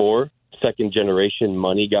 Number 4, second-generation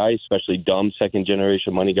money guy, especially dumb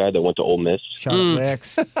second-generation money guy that went to Ole Miss. Shot at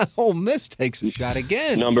Lex. Ole Miss takes a shot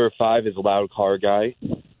again. Number 5 is a loud car guy.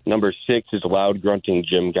 Number 6 is a loud grunting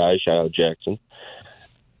gym guy. Shout out Jackson.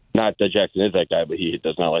 Not that Jackson is that guy, but he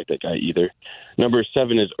does not like that guy either. Number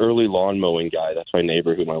 7 is early lawn mowing guy. That's my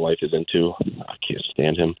neighbor who my wife is into. I can't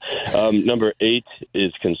stand him. Number 8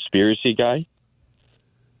 is conspiracy guy.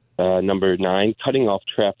 Number 9, cutting off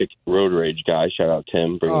traffic road rage guy. Shout out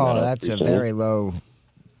Tim. That's a very low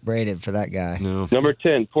rated for that guy. No. Number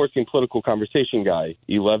 10, forcing political conversation guy.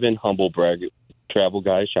 11, humble brag travel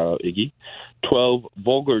guy. Shout out Iggy. 12,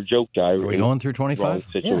 vulgar joke guy. Are we going through 25?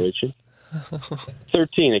 Situation.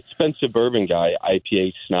 13, expensive bourbon guy,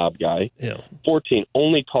 IPA snob guy. Yeah. 14,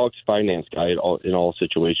 only talks finance guy in all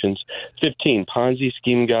situations. 15, Ponzi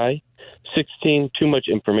scheme guy. 16, too much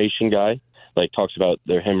information guy, like talks about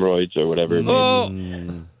their hemorrhoids or whatever.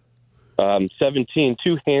 17,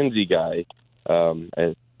 too handsy guy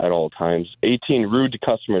at all times. 18, rude to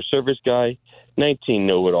customer service guy. 19,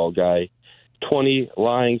 know-it-all guy. 20,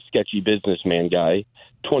 lying, sketchy businessman guy.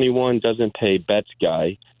 21, doesn't pay bets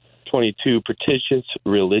guy. 22, pretentious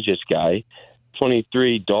religious guy.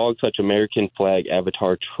 23, dog touch American flag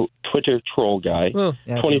avatar Twitter troll guy.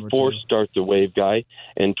 24, start the wave guy.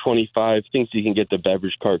 And 25, thinks he can get the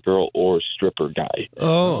beverage cart girl or stripper guy.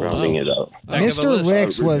 Rounding it up. Mr.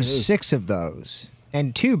 Licks was 6 of those.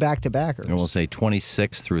 And 2 back-to-backers. And we'll say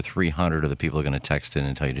 26 through 300 of the people are going to text in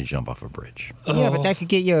and tell you to jump off a bridge. Yeah, but that could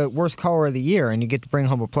get you worst caller of the year, and you get to bring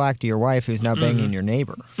home a plaque to your wife who's now banging your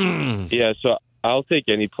neighbor. Yeah, so I'll take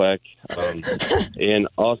any plaque. And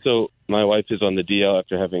also, my wife is on the DL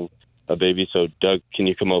after having a baby, so Doug, can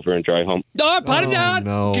you come over and dry home? No, put him down.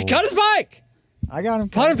 No. Cut his mic. I got him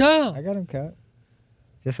cut. Put him down. I got him cut.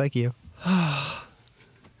 Just like you.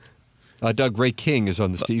 Doug, Ray King is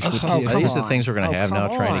on the Steve Schmidt. Are these the things we're going to have now,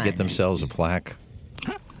 trying to get themselves a plaque?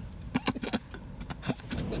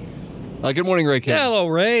 Good morning, Ray King. Hello,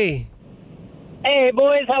 Ray. Hey,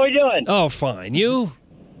 boys. How we doing? Oh, fine. You?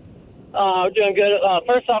 I'm doing good.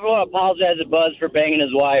 First off, I want to apologize to Buzz for banging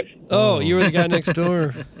his wife. Oh, you were the guy next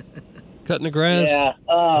door cutting the grass? Yeah.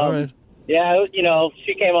 All right. Yeah,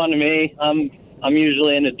 she came on to me. I'm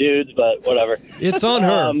usually into dudes, but whatever. It's on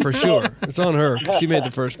her, for sure. It's on her. She made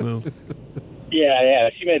the first move. Yeah,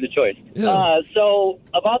 she made the choice. Yeah. So,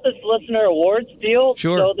 about this listener awards deal,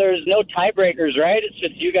 Sure. So there's no tiebreakers, right? It's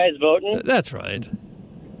just you guys voting? That's right.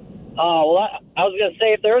 Well, I was going to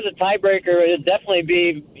say, if there was a tiebreaker, it'd definitely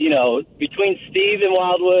be, between Steve in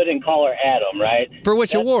Wildwood and caller Adam, right? For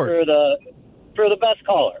which award? For the best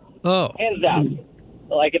caller. Oh. Hands down.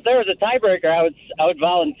 Like, if there was a tiebreaker, I would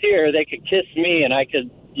volunteer. They could kiss me, and I could,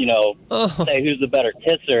 say who's the better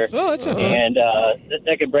kisser. Oh, that's all right. And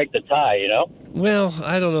that could break the tie, Well,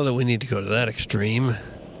 I don't know that we need to go to that extreme.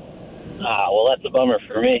 Well, that's a bummer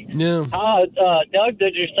for me. Yeah. Doug,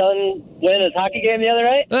 did your son win his hockey game the other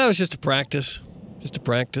night? That was just a practice. Just a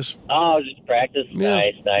practice. Oh, just a practice.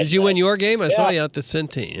 Yeah. Nice. Did you win your game? I saw you at the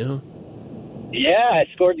Centene, Yeah, I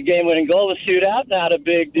scored the game-winning goal with shootout. Not a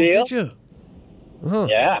big deal. Oh, did you? Huh.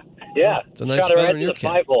 Yeah. It's a nice Shot it feather right in your to the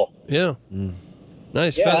cap. 5-hole. Yeah.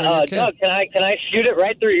 Nice feather in your cap. Doug, can I shoot it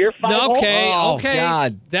right through your 5-hole? Okay. Oh,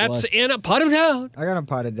 God. That's Anna. Put him down. I got him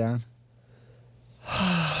potted down.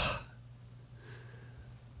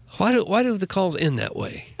 Why do the calls end that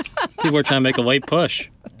way? People are trying to make a late push.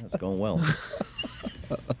 It's going well.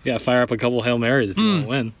 Yeah, fire up a couple Hail Marys if you want to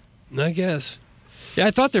win. I guess. Yeah,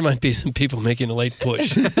 I thought there might be some people making a late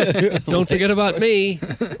push. Don't forget about me.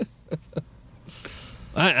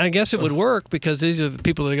 I guess it would work because these are the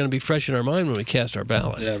people that are going to be fresh in our mind when we cast our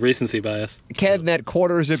ballots. Yeah, recency bias. Kev, that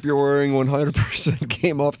quarter zip you're wearing 100%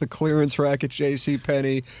 came off the clearance rack at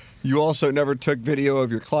JCPenney. You also never took video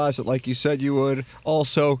of your closet like you said you would.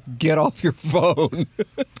 Also, get off your phone.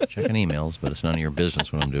 Checking emails, but it's none of your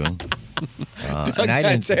business what I'm doing.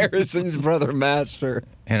 That's Harrison's brother, Master.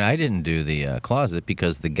 And I didn't do the closet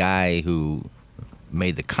because the guy who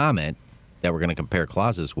made the comment that we're going to compare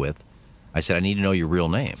closets with, I said, I need to know your real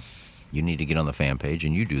name. You need to get on the fan page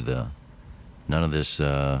and you do the None of this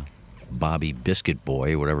Bobby Biscuit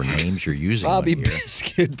Boy, whatever names you're using. Bobby here.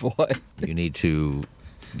 Biscuit Boy. You need to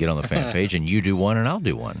get on the fan page, and you do one, and I'll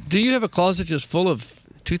do one. Do you have a closet just full of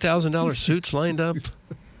 $2,000 suits lined up?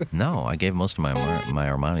 No, I gave most of my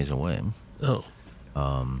Armanis away. Oh.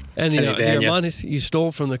 And the Armanis you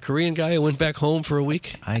stole from the Korean guy who went back home for a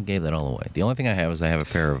week? I gave that all away. The only thing I have is I have a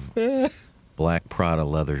pair of black Prada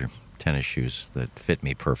leather tennis shoes that fit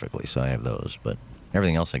me perfectly, so I have those. But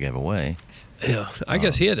everything else I gave away. Yeah, I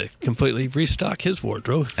guess he had to completely restock his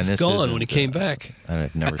wardrobe. And it's gone when he came back.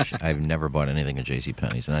 I've never bought anything at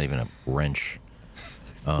JCPenney's, not even a wrench.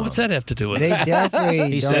 What's that have to do with They it?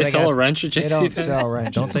 definitely They sell a wrench at JCPenney? They don't sell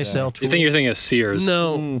wrenches. Don't they sell tools? You think you're thinking of Sears?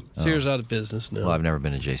 No, Sears out of business now. Well, I've never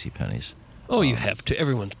been to JCPenney's. Oh, you have to.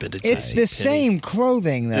 Everyone's been to JCPenney. It's the same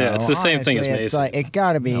clothing, though. Yeah, it's the same thing as Honestly, Macy's. It's it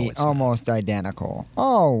got to be almost identical.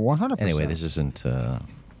 Oh, 100%. Anyway, this isn't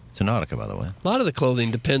Nautica, by the way. A lot of the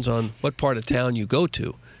clothing depends on what part of town you go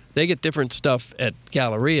to. They get different stuff at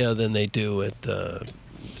Galleria than they do at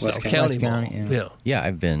South County Mall. Yeah,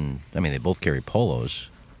 I've been. I mean, they both carry polos,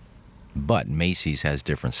 but Macy's has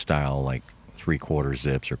different style, like 3/4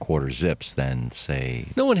 zips or quarter zips than, say...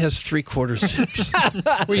 No one has 3/4 zips.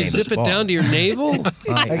 Where you zip it down to your navel?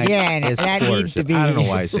 Again, it's that quarter needs to zip. be... I don't know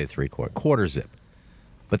why I say 3/4. Quarter zip.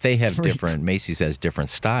 But they have different... Macy's has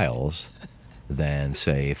different styles than,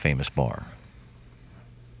 say, Famous Bar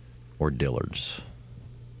or Dillard's.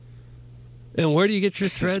 And where do you get your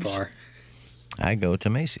threads? I go to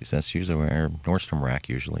Macy's. That's usually where Nordstrom Rack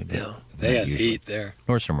usually. Yeah, they have heat there.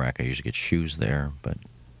 Nordstrom Rack, I usually get shoes there, but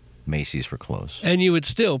Macy's for clothes. And you would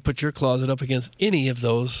still put your closet up against any of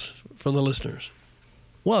those from the listeners.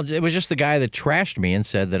 Well, it was just the guy that trashed me and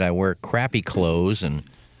said that I wear crappy clothes and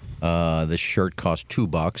this shirt costs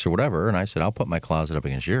 $2 or whatever. And I said, I'll put my closet up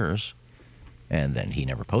against yours. And then he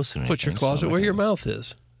never posted anything. Put your closet where your mouth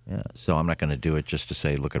is. Yeah, so I'm not going to do it just to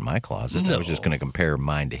say, look at my closet. No. I was just going to compare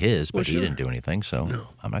mine to his, but he didn't do anything, so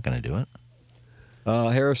I'm not going to do it.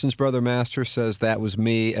 Harrison's brother Master says that was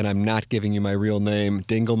me, and I'm not giving you my real name.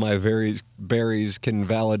 Dingle my berries can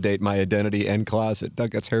validate my identity and closet.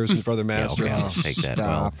 Doug, that's Harrison's brother Master. Okay, I'll take that.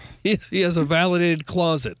 Well, he has a validated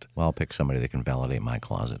closet. Well, I'll pick somebody that can validate my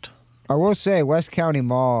closet. I will say, West County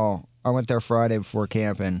Mall, I went there Friday before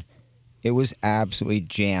camping. It was absolutely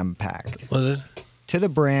jam-packed. Was it? To the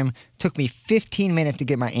brim. Took me 15 minutes to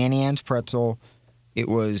get my Annie Ann's pretzel. It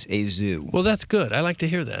was a zoo. Well, that's good. I like to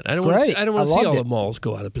hear that. I don't great. want to see all loved the malls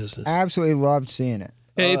go out of business. Absolutely loved seeing it.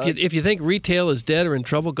 Hey, if you think retail is dead or in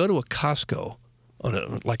trouble, go to a Costco on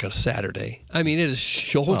a Saturday. I mean, it is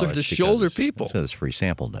shoulder to shoulder people. It says free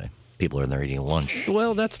sample day. People are in there eating lunch.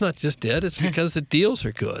 Well, that's not just dead. It's because the deals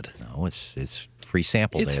are good. No, it's free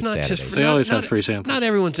sample day. It's not Saturdays. just They always have free samples. Not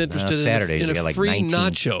everyone's interested Saturdays, in you got a like free 19,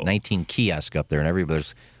 nacho. 19 kiosks up there, and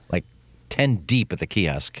everybody's like 10 deep at the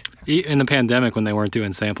kiosk. In the pandemic, when they weren't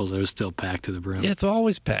doing samples, it was still packed to the brim. Yeah, it's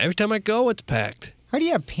always packed. Every time I go, it's packed. How do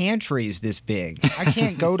you have pantries this big? I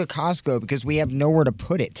can't go to Costco because we have nowhere to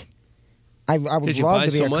put it. I would love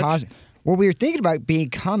to be a Costco. Well, we were thinking about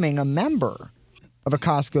becoming a member of a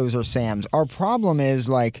Costco's or Sam's. Our problem is,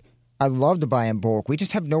 like, I love to buy in bulk. We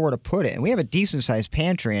just have nowhere to put it. And we have a decent-sized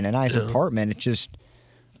pantry in a nice apartment. It's just,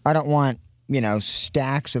 I don't want,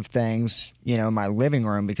 stacks of things, in my living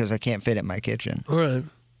room because I can't fit it in my kitchen. All right.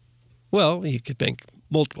 Well, you could make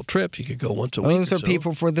multiple trips. You could go once a week. Those are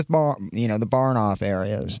people for the the barn-off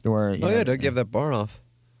areas. Where, Doug gave that barn off.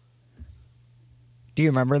 Do you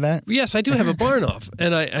remember that? Yes, I do have a barn off,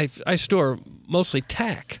 and I store mostly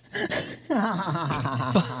tack.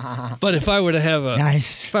 But if I were to have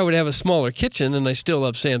a smaller kitchen, and I still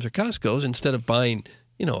love Sam's or Costco's, instead of buying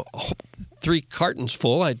 3 cartons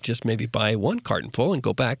full, I'd just maybe buy 1 carton full and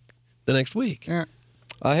go back the next week. Yeah.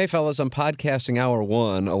 Hey, fellas, I'm podcasting hour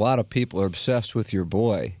 1. A lot of people are obsessed with your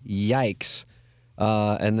boy. Yikes.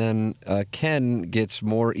 And then Ken gets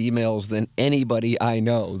more emails than anybody I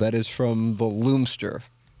know. That is from the Loomster.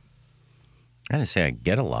 I didn't say I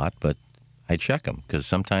get a lot, but I check them because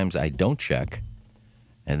sometimes I don't check.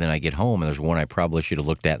 And then I get home and there's one I probably should have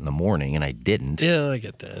looked at in the morning and I didn't. Yeah, I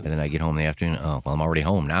get that. And then I get home in the afternoon. Oh, well, I'm already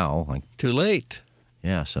home now. Like, too late.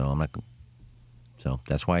 Yeah, so I'm not. So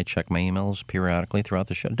that's why I check my emails periodically throughout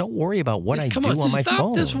the show. Don't worry about what I do on my phone.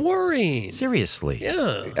 Stop this worrying. Seriously.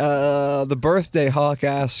 Yeah. The birthday hawk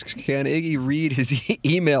asks, can Iggy read his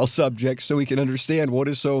email subject so we can understand what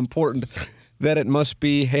is so important that it must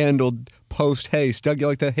be handled post-haste? Doug, you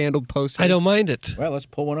like that handled post-haste? I don't mind it. Well, let's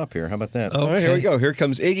pull one up here. How about that? All right, here we go. Here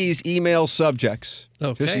comes Iggy's email subjects.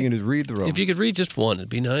 Okay. Just so you can just read the room. If you could read just one, it'd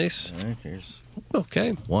be nice. All right, here's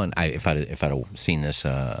okay. one. If I'd have seen this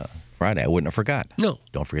Friday. I wouldn't have forgot. No.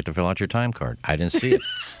 Don't forget to fill out your time card. I didn't see it.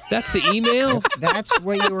 That's the email? That's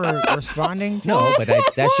what you were responding to? No, but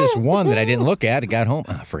that's just one that I didn't look at. I got home.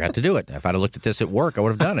 I forgot to do it. If I'd have looked at this at work, I would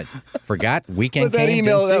have done it. Forgot. Weekend But that came,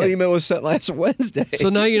 email was sent last Wednesday. So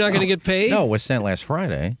now you're not going to get paid? No, it was sent last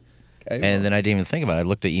Friday. Okay, and then I didn't even think about it. I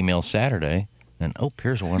looked at email Saturday, and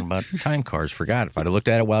here's one about time cards. Forgot. If I'd have looked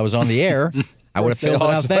at it while I was on the air, I would have filled it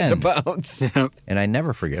out then. And I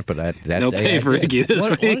never forget, but no pay for Iggy this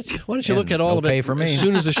week. Why don't you look at all of it as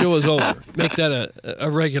soon as the show is over? Make that a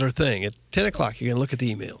regular thing. At 10 o'clock, you're going to look at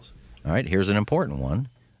the emails. All right, here's an important one.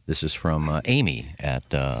 This is from Amy at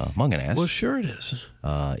Munganass. Well, sure it is.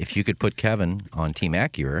 If you could put Kevin on Team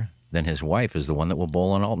Acura, then his wife is the one that will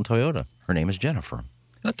bowl on Alton Toyota. Her name is Jennifer.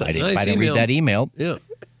 That's a I nice didn't read that email. Yeah.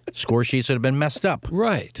 Score sheets would have been messed up.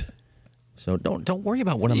 Right. So don't worry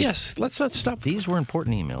about what I'm... Yes, let's not stop. These were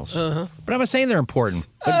important emails. Uh-huh. But I'm not saying they're important.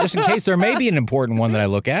 But just in case there may be an important one that I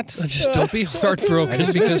look at. Just don't be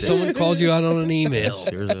heartbroken because someone called you out on an email.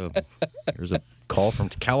 Here's a call from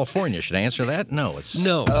California. Should I answer that? No.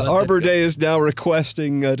 No. Arbor Day is now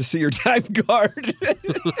requesting to see your time card.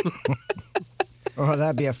 Oh,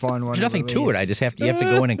 that'd be a fun one. There's nothing to it. You have to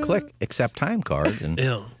go in and click accept time card. And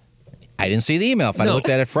yeah. I didn't see the email. If I looked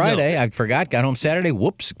at it Friday, I forgot, got home Saturday,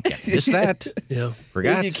 whoops, missed that. Yeah.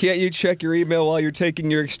 Forgot. Can't you check your email while you're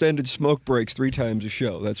taking your extended smoke breaks 3 times a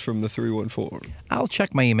show? That's from the 314. I'll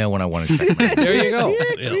check my email when I want to check my email. There you go.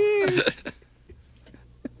 Yeah.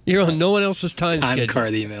 You're on no one else's time schedule.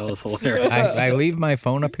 Card email is hilarious. I leave my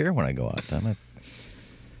phone up here when I go out.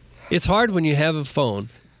 It's hard when you have a phone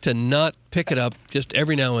to not pick it up just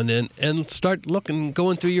every now and then and start looking,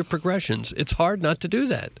 going through your progressions. It's hard not to do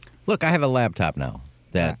that. Look, I have a laptop now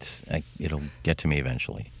that it'll get to me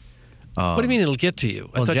eventually. What do you mean it'll get to you?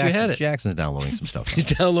 I thought you had it. Jackson's downloading some stuff. He's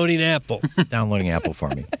downloading Apple. Downloading Apple for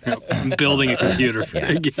me. I'm building a computer for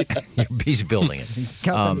Iggy. He's building it.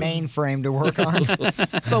 Got the mainframe to work on.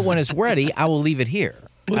 But when it's ready, I will leave it here.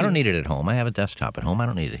 I don't need it at home. I have a desktop at home. I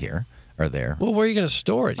don't need it here or there. Well, where are you going to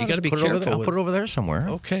store it? You got to be careful. I'll put it over there somewhere.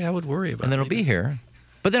 Okay, I would worry about it. And then it'll be here.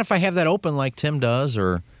 But then if I have that open like Tim does,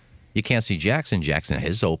 or you can't see Jackson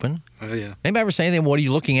is open. Oh, yeah. Anybody ever say anything, what are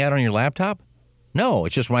you looking at on your laptop? No,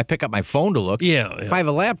 it's just when I pick up my phone to look. Yeah. If I have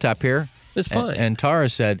a laptop here. It's fine. And Tara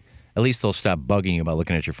said, at least they'll stop bugging you about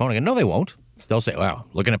looking at your phone. I go, no, they won't. They'll say, well,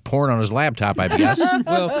 looking at porn on his laptop, I guess.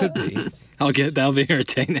 Well, could be. That'll be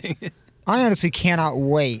entertaining. I honestly cannot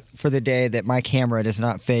wait for the day that my camera does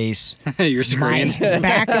not face your screen. my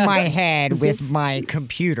back of my head with my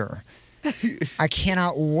computer. I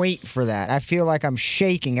cannot wait for that. I feel like I'm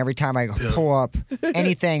shaking every time I pull up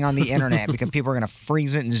anything on the internet because people are going to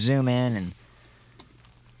freeze it and zoom in. And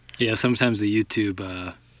yeah, sometimes the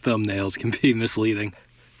YouTube thumbnails can be misleading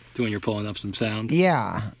when you're pulling up some sound.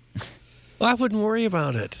 Yeah. Well, I wouldn't worry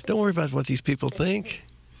about it. Don't worry about what these people think.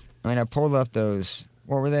 I mean, I pulled up those,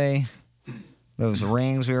 what were they? Those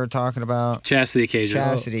rings we were talking about. Chastity cages.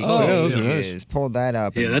 Chastity cages. Nice. Pulled that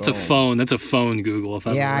up. Yeah, that's a phone. That's a phone Google. If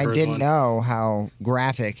I've ever heard I didn't one. know how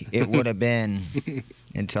graphic it would have been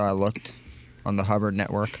until I looked on the Hubbard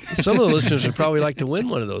network. Some of the listeners would probably like to win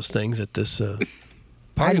one of those things at this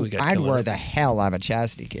party we got. I'd wear the hell out of a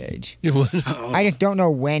chastity cage. You would? I just don't know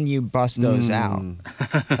when you bust those out.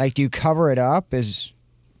 Like, do you cover it up? Is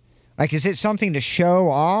it something to show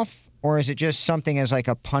off? Or is it just something as like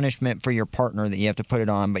a punishment for your partner that you have to put it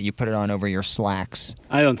on, but you put it on over your slacks?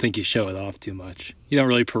 I don't think you show it off too much. You don't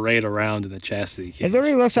really parade around in the chastity cage. It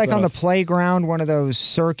literally looks like on the playground, one of those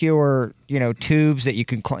circular, tubes that you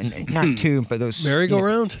can not tube, but those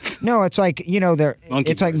merry-go-round. No, it's like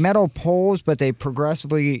it's like metal poles, but they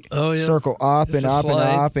progressively circle up and up and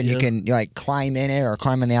up, and you can like climb in it or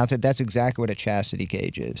climb on the outside. That's exactly what a chastity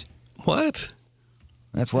cage is. What?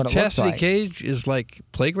 That's what it looks like. Chastity cage is like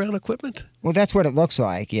playground equipment? Well, that's what it looks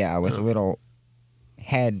like, yeah, with a little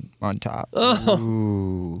head on top. Oh.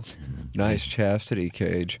 Ooh, nice chastity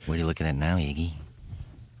cage. What are you looking at now, Iggy?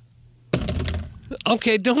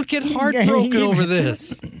 Okay, don't get heartbroken over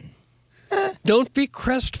this. Don't be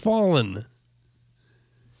crestfallen.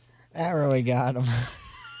 That really got him.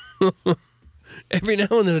 Every now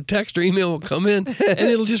and then a text or email will come in, and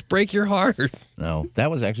it'll just break your heart. No,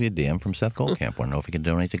 that was actually a DM from Seth Goldcamp. Want to know if he can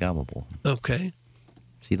donate to Gobblebowl. Okay.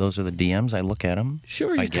 See, those are the DMs. I look at them.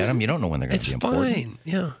 Sure, I get them. You don't know when they're going to be important. It's fine,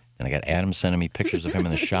 yeah. And I got Adam sending me pictures of him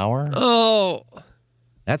in the shower. Oh.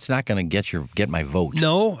 That's not going to get my vote.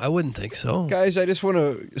 No, I wouldn't think so. Guys, I just want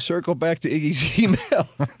to circle back to Iggy's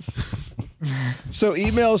emails. So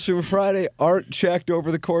emails from Friday aren't checked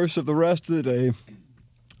over the course of the rest of the day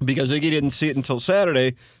because Iggy didn't see it until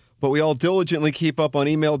Saturday but we all diligently keep up on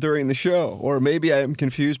email during the show. Or maybe I am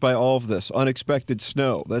confused by all of this. Unexpected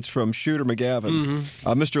snow. That's from Shooter McGavin.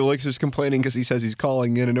 Mr. Licks is complaining because he says he's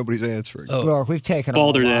calling in and nobody's answering. Look, we've taken a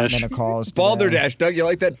lot of calls. Balderdash. Doug, you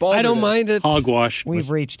like that? Balderdash. I don't mind it. Hogwash. We've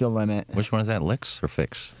reached a limit. Which one is that, Licks or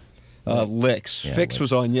Fix? Licks. Yeah, Fix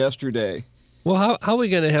was on yesterday. Well, how are we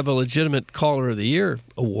going to have a legitimate Caller of the Year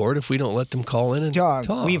award if we don't let them call in and Doug,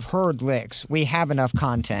 talk? we've heard Licks. We have enough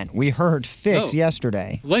content. We heard Fix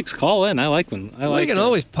yesterday. Licks, call in. I like when we can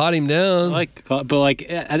always pot him down. But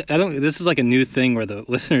I don't. This is like a new thing where the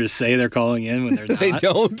listeners say they're calling in when they're not. They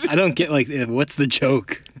don't. I don't get what's the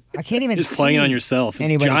joke? I can't even just playing on yourself.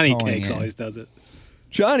 It's Johnny Cakes always does it.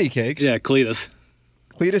 Johnny Cakes? Yeah, Cletus.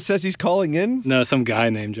 Cletus says he's calling in? No, some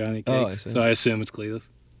guy named Johnny Cakes. Oh, I see. So I assume it's Cletus.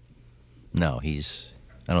 No, I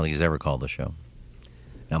don't think he's ever called the show.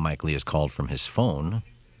 Now, Mike Lee has called from his phone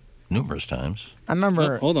numerous times. I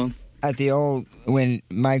remember hold on. At the when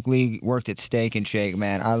Mike Lee worked at Steak and Shake,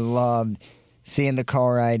 man, I loved seeing the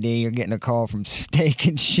caller ID. You're getting a call from Steak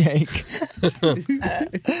and Shake.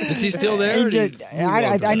 Is he still there?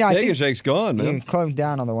 I know. Steak and Shake's gone, man. He closed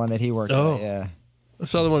down on the one that he worked at, yeah. I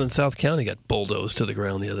saw the one in South County got bulldozed to the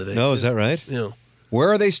ground the other day. No, is that right? Yeah. Where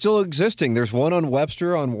are they still existing? There's one on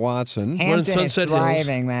Webster on Watson. Hampton one in Sunset is thriving,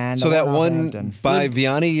 Hills. man. So that one Hampton. by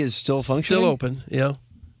Vianney is still functioning? Still open, yeah.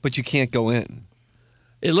 But you can't go in.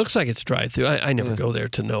 It looks like it's drive-through. I never go there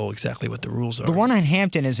to know exactly what the rules are. The one on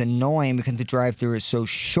Hampton is annoying because the drive-through is so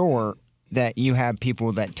short that you have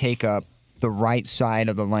people that take up the right side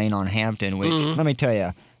of the lane on Hampton, which, let me tell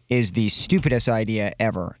you, is the stupidest idea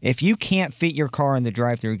ever. If you can't fit your car in the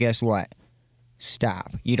drive-through, guess what?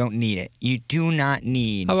 Stop. You don't need it. You do not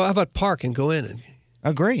need. How about park and go in? And...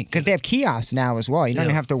 Agree. Because they have kiosks now as well. You don't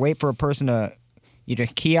have to wait for a person to. You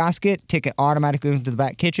just kiosk it, take it automatically into the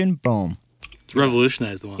back kitchen, boom. It's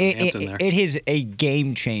revolutionized the one in Hampton there. It is a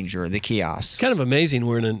game changer, the kiosk. It's kind of amazing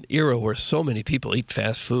we're in an era where so many people eat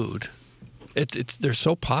fast food. They're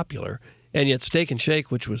so popular. And yet Steak and Shake,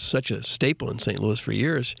 which was such a staple in St. Louis for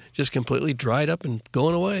years, just completely dried up and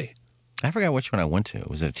going away. I forgot which one I went to.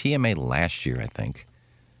 It was at TMA last year, I think.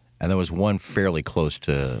 And there was one fairly close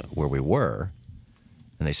to where we were.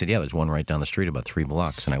 And they said, yeah, there's one right down the street about 3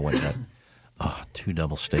 blocks. And I went and got 2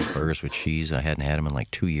 double steak burgers with cheese. I hadn't had them in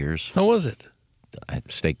like 2 years. How was it?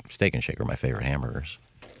 Steak and Shake are my favorite hamburgers.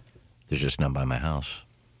 There's just none by my house.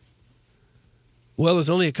 Well,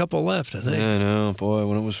 there's only a couple left, I think. Yeah, I know. Boy,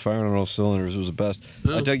 when it was firing on all cylinders, it was the best.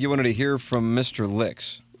 Doug, you wanted to hear from Mr.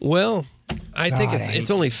 Licks. Well, I think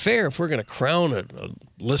it's only fair if we're going to crown a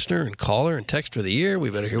listener and caller and texter of the year, we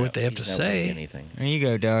better hear what they have to say. There you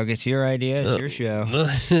go, Doug. It's your idea. It's your show.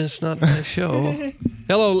 It's not my show.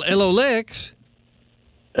 Hello, Licks.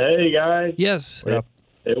 Hey, guys. Yes.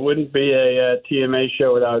 It wouldn't be a TMA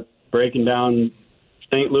show without breaking down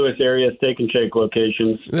St. Louis area Steak and Shake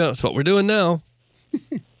locations. Yeah, that's what we're doing now.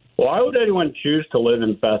 Why would anyone choose to live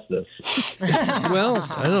in Festus? Well,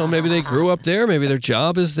 I don't know. Maybe they grew up there. Maybe their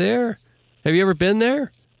job is there. Have you ever been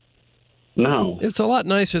there? No. It's a lot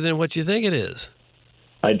nicer than what you think it is.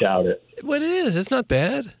 I doubt it. Well, it is. It's not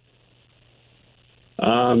bad.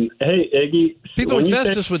 Hey, Iggy. People in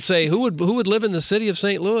Festus would say, who would live in the city of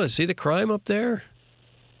St. Louis? See the crime up there?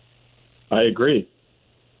 I agree.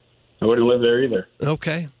 I wouldn't live there either.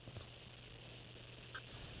 Okay.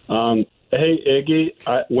 Hey,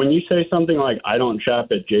 Iggy, when you say something like, I don't shop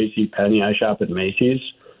at JCPenney, I shop at Macy's,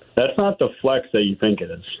 that's not the flex that you think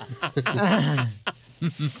it is.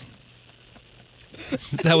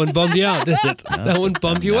 That one bummed you out, didn't it? No, that one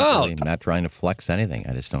bummed you out. Really, I'm not trying to flex anything.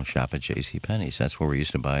 I just don't shop at JCPenney's. That's where we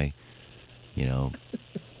used to buy,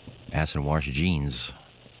 acid wash jeans.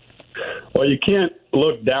 Well, you can't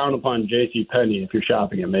look down upon JCPenney if you're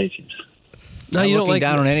shopping at Macy's. No, you don't like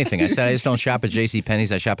down on anything. I said I just don't shop at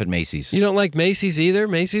JCPenney's. I shop at Macy's. You don't like Macy's either?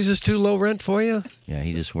 Macy's is too low rent for you? Yeah,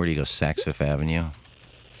 where do you go? Saks Fifth Avenue?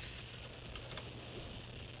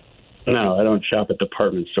 No, I don't shop at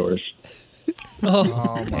department stores.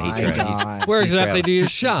 Oh my God. Where exactly do you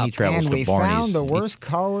shop? He travels and to we Barney's. found the worst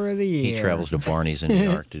caller of the year. He travels to Barney's in New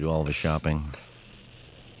York to do all of his shopping.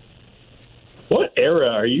 What era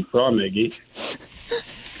are you from, Iggy?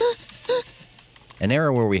 An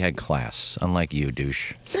era where we had class, unlike you,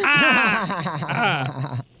 douche.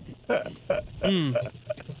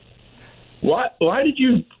 Why do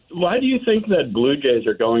you think that Blue Jays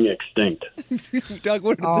are going extinct? Doug,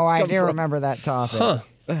 where did Oh, this I come do from? remember that topic. Huh.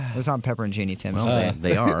 It was on Pepper and Genie, Tim. Well,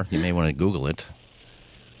 they are. You may want to Google it.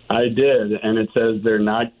 I did, and it says they're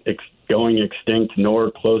not going extinct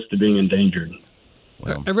nor close to being endangered.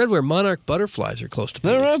 Well, I read where monarch butterflies are close to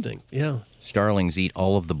being extinct. Yeah. Starlings eat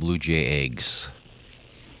all of the blue jay eggs.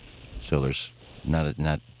 So there's not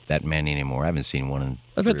that that many anymore. I haven't seen one in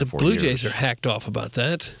I bet the 4 Blue years. Jays are hacked off about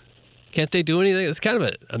that. Can't they do anything? It's kind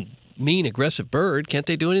of a mean, aggressive bird. Can't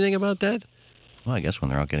they do anything about that? Well, I guess when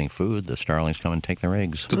they're out getting food, the starlings come and take their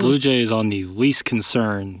eggs. The Blue Jay is on the least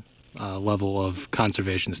concern level of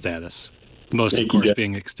conservation status. Most, of course,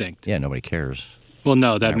 being extinct. Yeah, nobody cares. Well,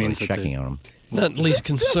 no, that Not means really that checking on them. Not least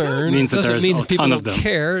concern. Means that doesn't there's mean a that people ton of don't them.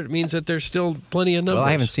 care. It means that there's still plenty of numbers. Well,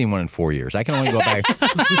 I haven't seen one in 4 years. I can only go by.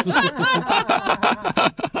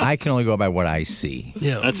 I can only go by what I see.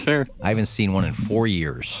 Yeah, that's fair. I haven't seen one in 4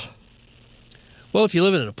 years. Well, if you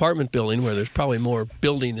live in an apartment building where there's probably more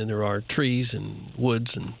building than there are trees and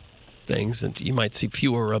woods and things, and you might see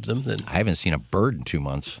fewer of them than. I haven't seen a bird in 2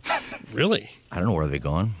 months. Really? I don't know where they've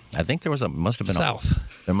gone. I think there must have been south.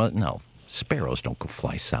 No, sparrows don't go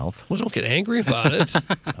fly south. Well, don't get angry about it.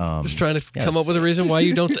 Just trying to come up with a reason why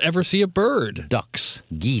you don't ever see a bird. Ducks,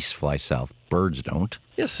 geese fly south. Birds don't.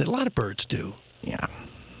 Yes, a lot of birds do. Yeah.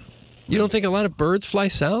 You don't think a lot of birds fly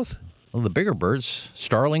south? Well, the bigger birds,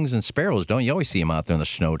 starlings and sparrows, don't you always see them out there in the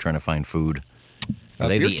snow trying to find food? Are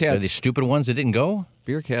they the stupid ones that didn't go?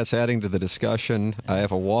 Beer Cat's adding to the discussion. I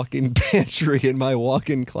have a walk-in pantry, and my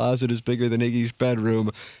walk-in closet is bigger than Iggy's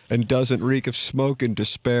bedroom and doesn't reek of smoke and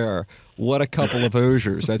despair. What a couple of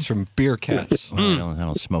Hoosiers. That's from Beer Cats. Well, I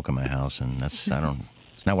don't smoke in my house, and it's not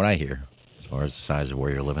what I hear as far as the size of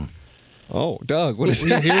where you're living. Oh, Doug, what is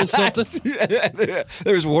you hearing something?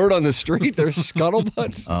 There's word on the street. There's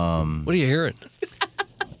scuttlebutt. What are you hearing?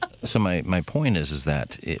 So my point is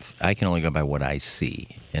that if I can only go by what I see,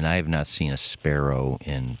 and I have not seen a sparrow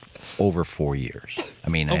in over 4 years. I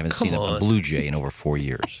mean, I haven't seen a blue jay in over 4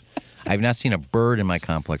 years. I have not seen a bird in my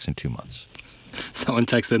complex in 2 months. Someone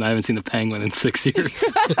texted, I haven't seen a penguin in 6 years.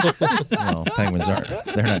 Well, penguins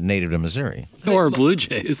they're not native to Missouri. Or blue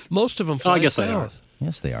jays. Most of them fly I guess south. they are.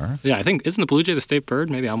 Yes, they are. Yeah, I think, isn't the blue jay the state bird?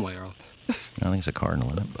 Maybe I'm way off. I think it's a cardinal,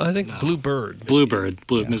 isn't it? I think bluebird. Bluebird.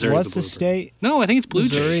 Missouri. What's the state? No, I think it's blue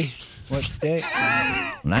Missouri. jay. What state?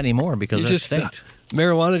 Not anymore because they're extinct.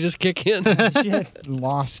 Marijuana just kick in.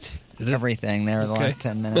 Lost everything there the last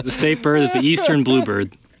 10 minutes. The state bird is the eastern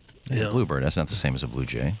bluebird. Yeah, bluebird. That's not the same as a blue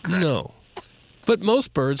jay. No. But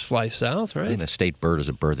most birds fly south, right? I think the state bird is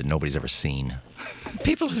a bird that nobody's ever seen.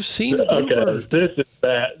 People have seen a bluebird. This is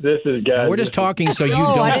bad. This is guys. We're just talking so you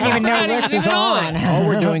don't. I didn't even know Lex was on. All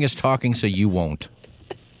we're doing is talking so you won't.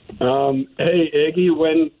 Hey, Iggy,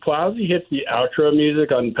 when Plowsy hits the outro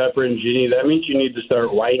music on Pepper and Ginny, that means you need to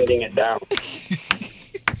start winding it down.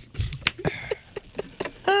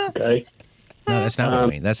 Okay? No, that's not what I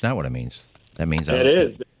mean. That's not what it means. That means It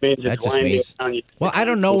is. It means it's winding down. Well, I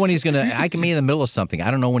don't know when he's going to. I can be in the middle of something.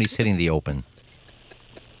 I don't know when he's hitting the open.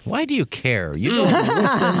 Why do you care? You don't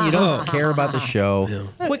listen. You don't care about the show.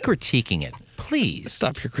 Quit critiquing it, please.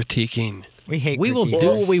 Stop your critiquing. We will do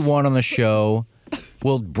what we want on the show.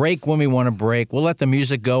 We'll break when we want to break. We'll let the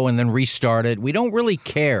music go and then restart it. We don't really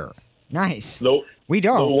care. Nice. We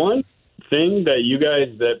don't. The one thing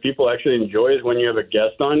that people actually enjoy is when you have a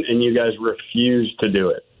guest on and you guys refuse to do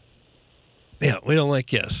it. Yeah, we don't like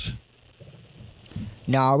guests.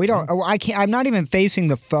 No, we don't. I can't. I'm not even facing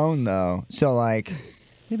the phone though. So like,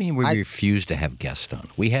 What do you mean we refused to have guests on?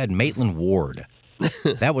 We had Maitland Ward.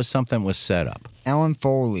 That was something that was set up. Ellen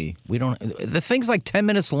Foley. We don't. The thing's like 10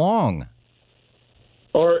 minutes long.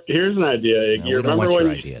 Or here's an idea. No, we don't want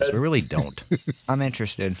your ideas. We really don't. I'm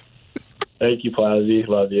interested. Thank you, Plowsy.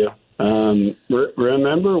 Love you.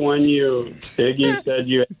 Remember when Iggy said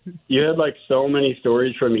you had like so many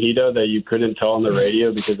stories from Hito that you couldn't tell on the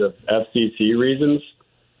radio because of FCC reasons?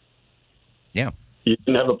 Yeah. You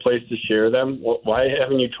didn't have a place to share them? Why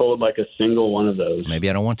haven't you told like a single one of those? Maybe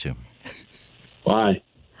I don't want to. Why?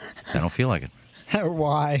 I don't feel like it.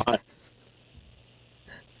 Why?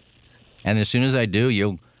 And as soon as I do,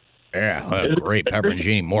 you'll... Yeah, great Pepper and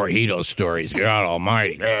Ginny Mojito stories. God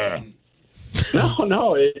almighty.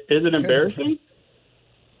 No. Is it embarrassing?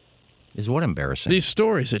 Is what embarrassing? These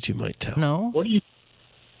stories that you might tell. No. What do you...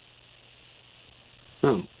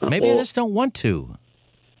 Oh, Maybe I just don't want to.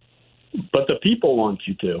 But the people want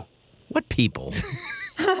you to. What people?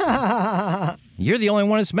 You're the only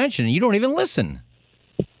one that's mentioned, and you don't even listen.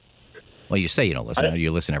 Well, you say you don't listen.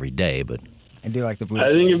 You listen every day, but... I do like the blue.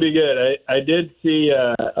 I think it'd be good. I did see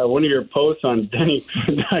one of your posts on Denny.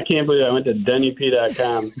 I can't believe I went to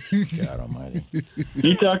DennyP.com. God almighty.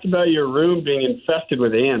 You talked about your room being infested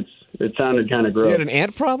with ants. It sounded kind of gross. You had an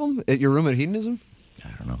ant problem at your room at Hedonism? I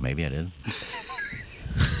don't know. Maybe I did.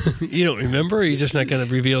 You don't remember, or you're just not going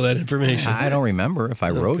to reveal that information? I don't remember. If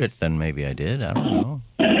I wrote it, then maybe I did. I don't know.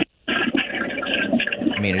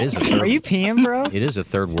 mean, it is a third. Are you peeing, bro? It is a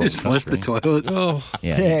third world Just flush the country. toilet. Oh,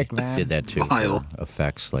 Yeah, sick, I man. did that too. Vile. For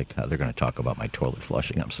effects, like how they're going to talk about my toilet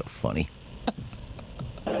flushing. I'm so funny.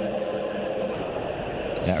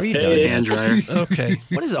 Yeah, are you done? Hand dryer. okay.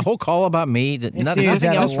 What is the whole call about me? Nothing dude's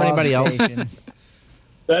at a else for anybody love else? station.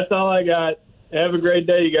 That's all I got. Have a great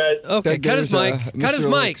day, you guys. Okay, cut his mic. Cut his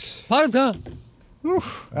mic. Put him down. Whew,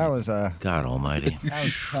 that was God Almighty. that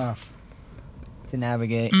was tough to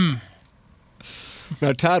navigate.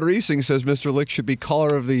 Now, Todd Reesing says Mr. Lick should be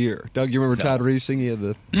caller of the year. Doug, you remember Todd Reesing? He had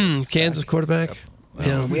the Kansas quarterback.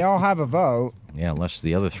 Yeah. We all have a vote. Yeah, unless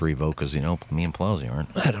the other three vote, because me and Plowsy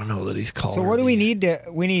aren't. I don't know that he's called. So what do we need to?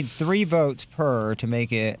 We need 3 votes per to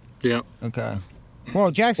make it. Yep. Okay.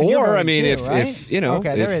 Well, Jackson, you're Or, I voting mean, too, if right? you know,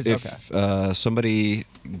 okay, there is. if Okay. somebody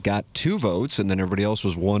got 2 votes and then everybody else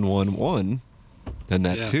was 1-1-1, then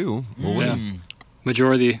that 2 will win.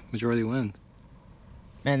 Majority win.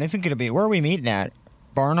 Man, this is gonna be. Where are we meeting at?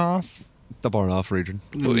 Barnoff. The Barnoff region.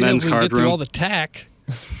 Well, Men's we card get through room. all the tack.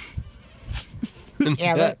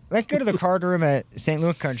 Yeah, let's go to the card room at St.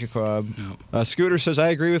 Louis Country Club. Scooter says, I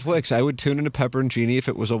agree with Licks. I would tune into Pepper and Jeannie if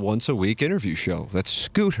it was a once-a-week interview show. That's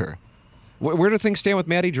Scooter. Where do things stand with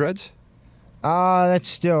Matty Dreads? That's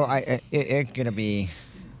still. It's gonna be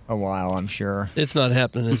a while, I'm sure. It's not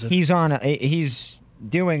happening, is it? He's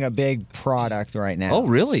doing a big product right now. Oh,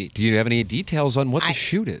 really? Do you have any details on what the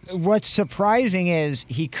shoot is? What's surprising is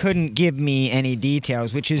he couldn't give me any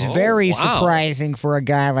details, which is very surprising for a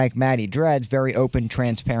guy like Matty Dreads, very open,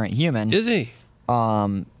 transparent human. Is he?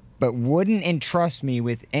 But wouldn't entrust me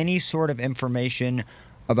with any sort of information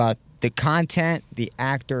about the content, the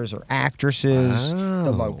actors or actresses,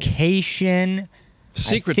 the location.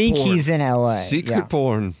 Secret I think porn. he's in L.A. Secret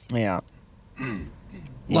porn. Yeah.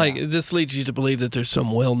 Like, this leads you to believe that there's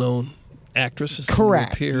some well-known actresses that will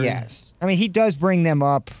Correct. appear. Yes. I mean, he does bring them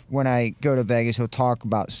up when I go to Vegas. He'll talk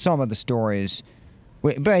about some of the stories,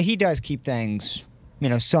 but he does keep things,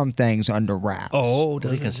 some things under wraps. Oh, What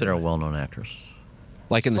do you consider a well-known actress?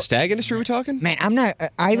 Like in the stag industry we're talking? Man, I'm not.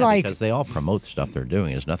 I like. Because they all promote the stuff they're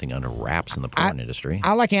doing. There's nothing under wraps in the porn industry.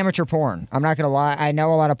 I like amateur porn. I'm not gonna lie. I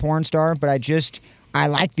know a lot of porn stars, but I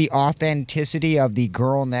like the authenticity of the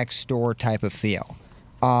girl next door type of feel.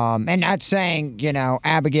 And not saying,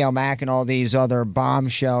 Abigail Mack and all these other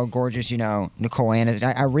bombshell, gorgeous, Nicole Annis.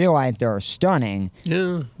 I realize they're stunning.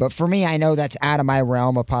 Yeah. But for me, I know that's out of my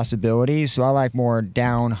realm of possibilities. So I like more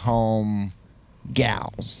down-home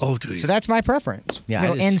gals. Oh, do you? So that's my preference. Yeah,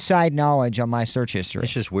 Little inside knowledge on my search history.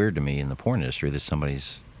 It's just weird to me in the porn industry that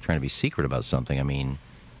somebody's trying to be secret about something. I mean,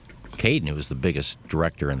 Caden, who is the biggest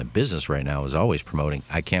director in the business right now, is always promoting,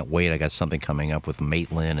 I can't wait, I got something coming up with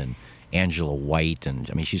Maitland and Angela White, and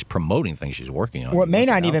I mean, she's promoting things she's working on. Well, it may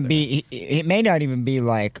not even be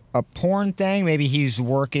like a porn thing. Maybe he's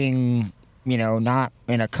working, not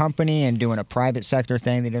in a company and doing a private sector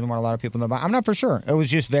thing. They didn't want a lot of people to know about. I'm not for sure. It was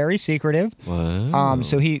just very secretive. Wow.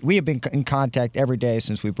 So we have been in contact every day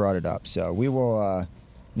since we brought it up. So we will.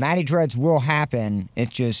 Matty Dreads will happen.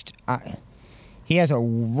 It's just. He has a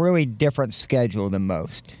really different schedule than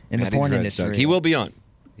most in the porn industry. Doug. He will be on.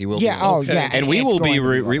 He will. Yeah. Be on. Oh, yeah. And we will be.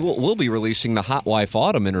 We'll be releasing the Hot Wife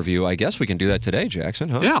Autumn interview. I guess we can do that today, Jackson.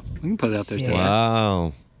 Huh? Yeah, we can put it out there today.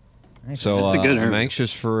 Wow. So it's a good I'm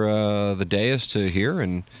anxious for the dais to hear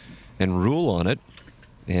and rule on it,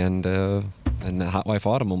 and the Hot Wife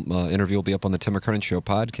Autumn interview will be up on the Tim McKernan Show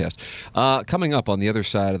podcast. Coming up on the other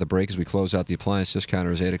side of the break as we close out the appliance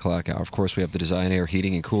discounters 8 o'clock hour. Of course, we have the Design Air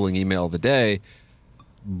Heating and Cooling email of the day,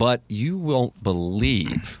 but you won't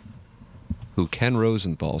believe who Ken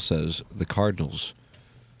Rosenthal says the Cardinals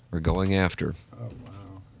are going after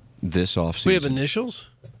this offseason. We have initials?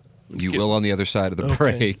 You will on the other side of the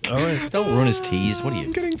break. All right. Don't ruin his tease. What are you?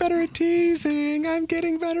 I'm getting better at teasing.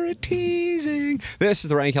 This is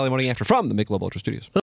the Ryan Kelly Morning After from the Michelob Ultra Studios.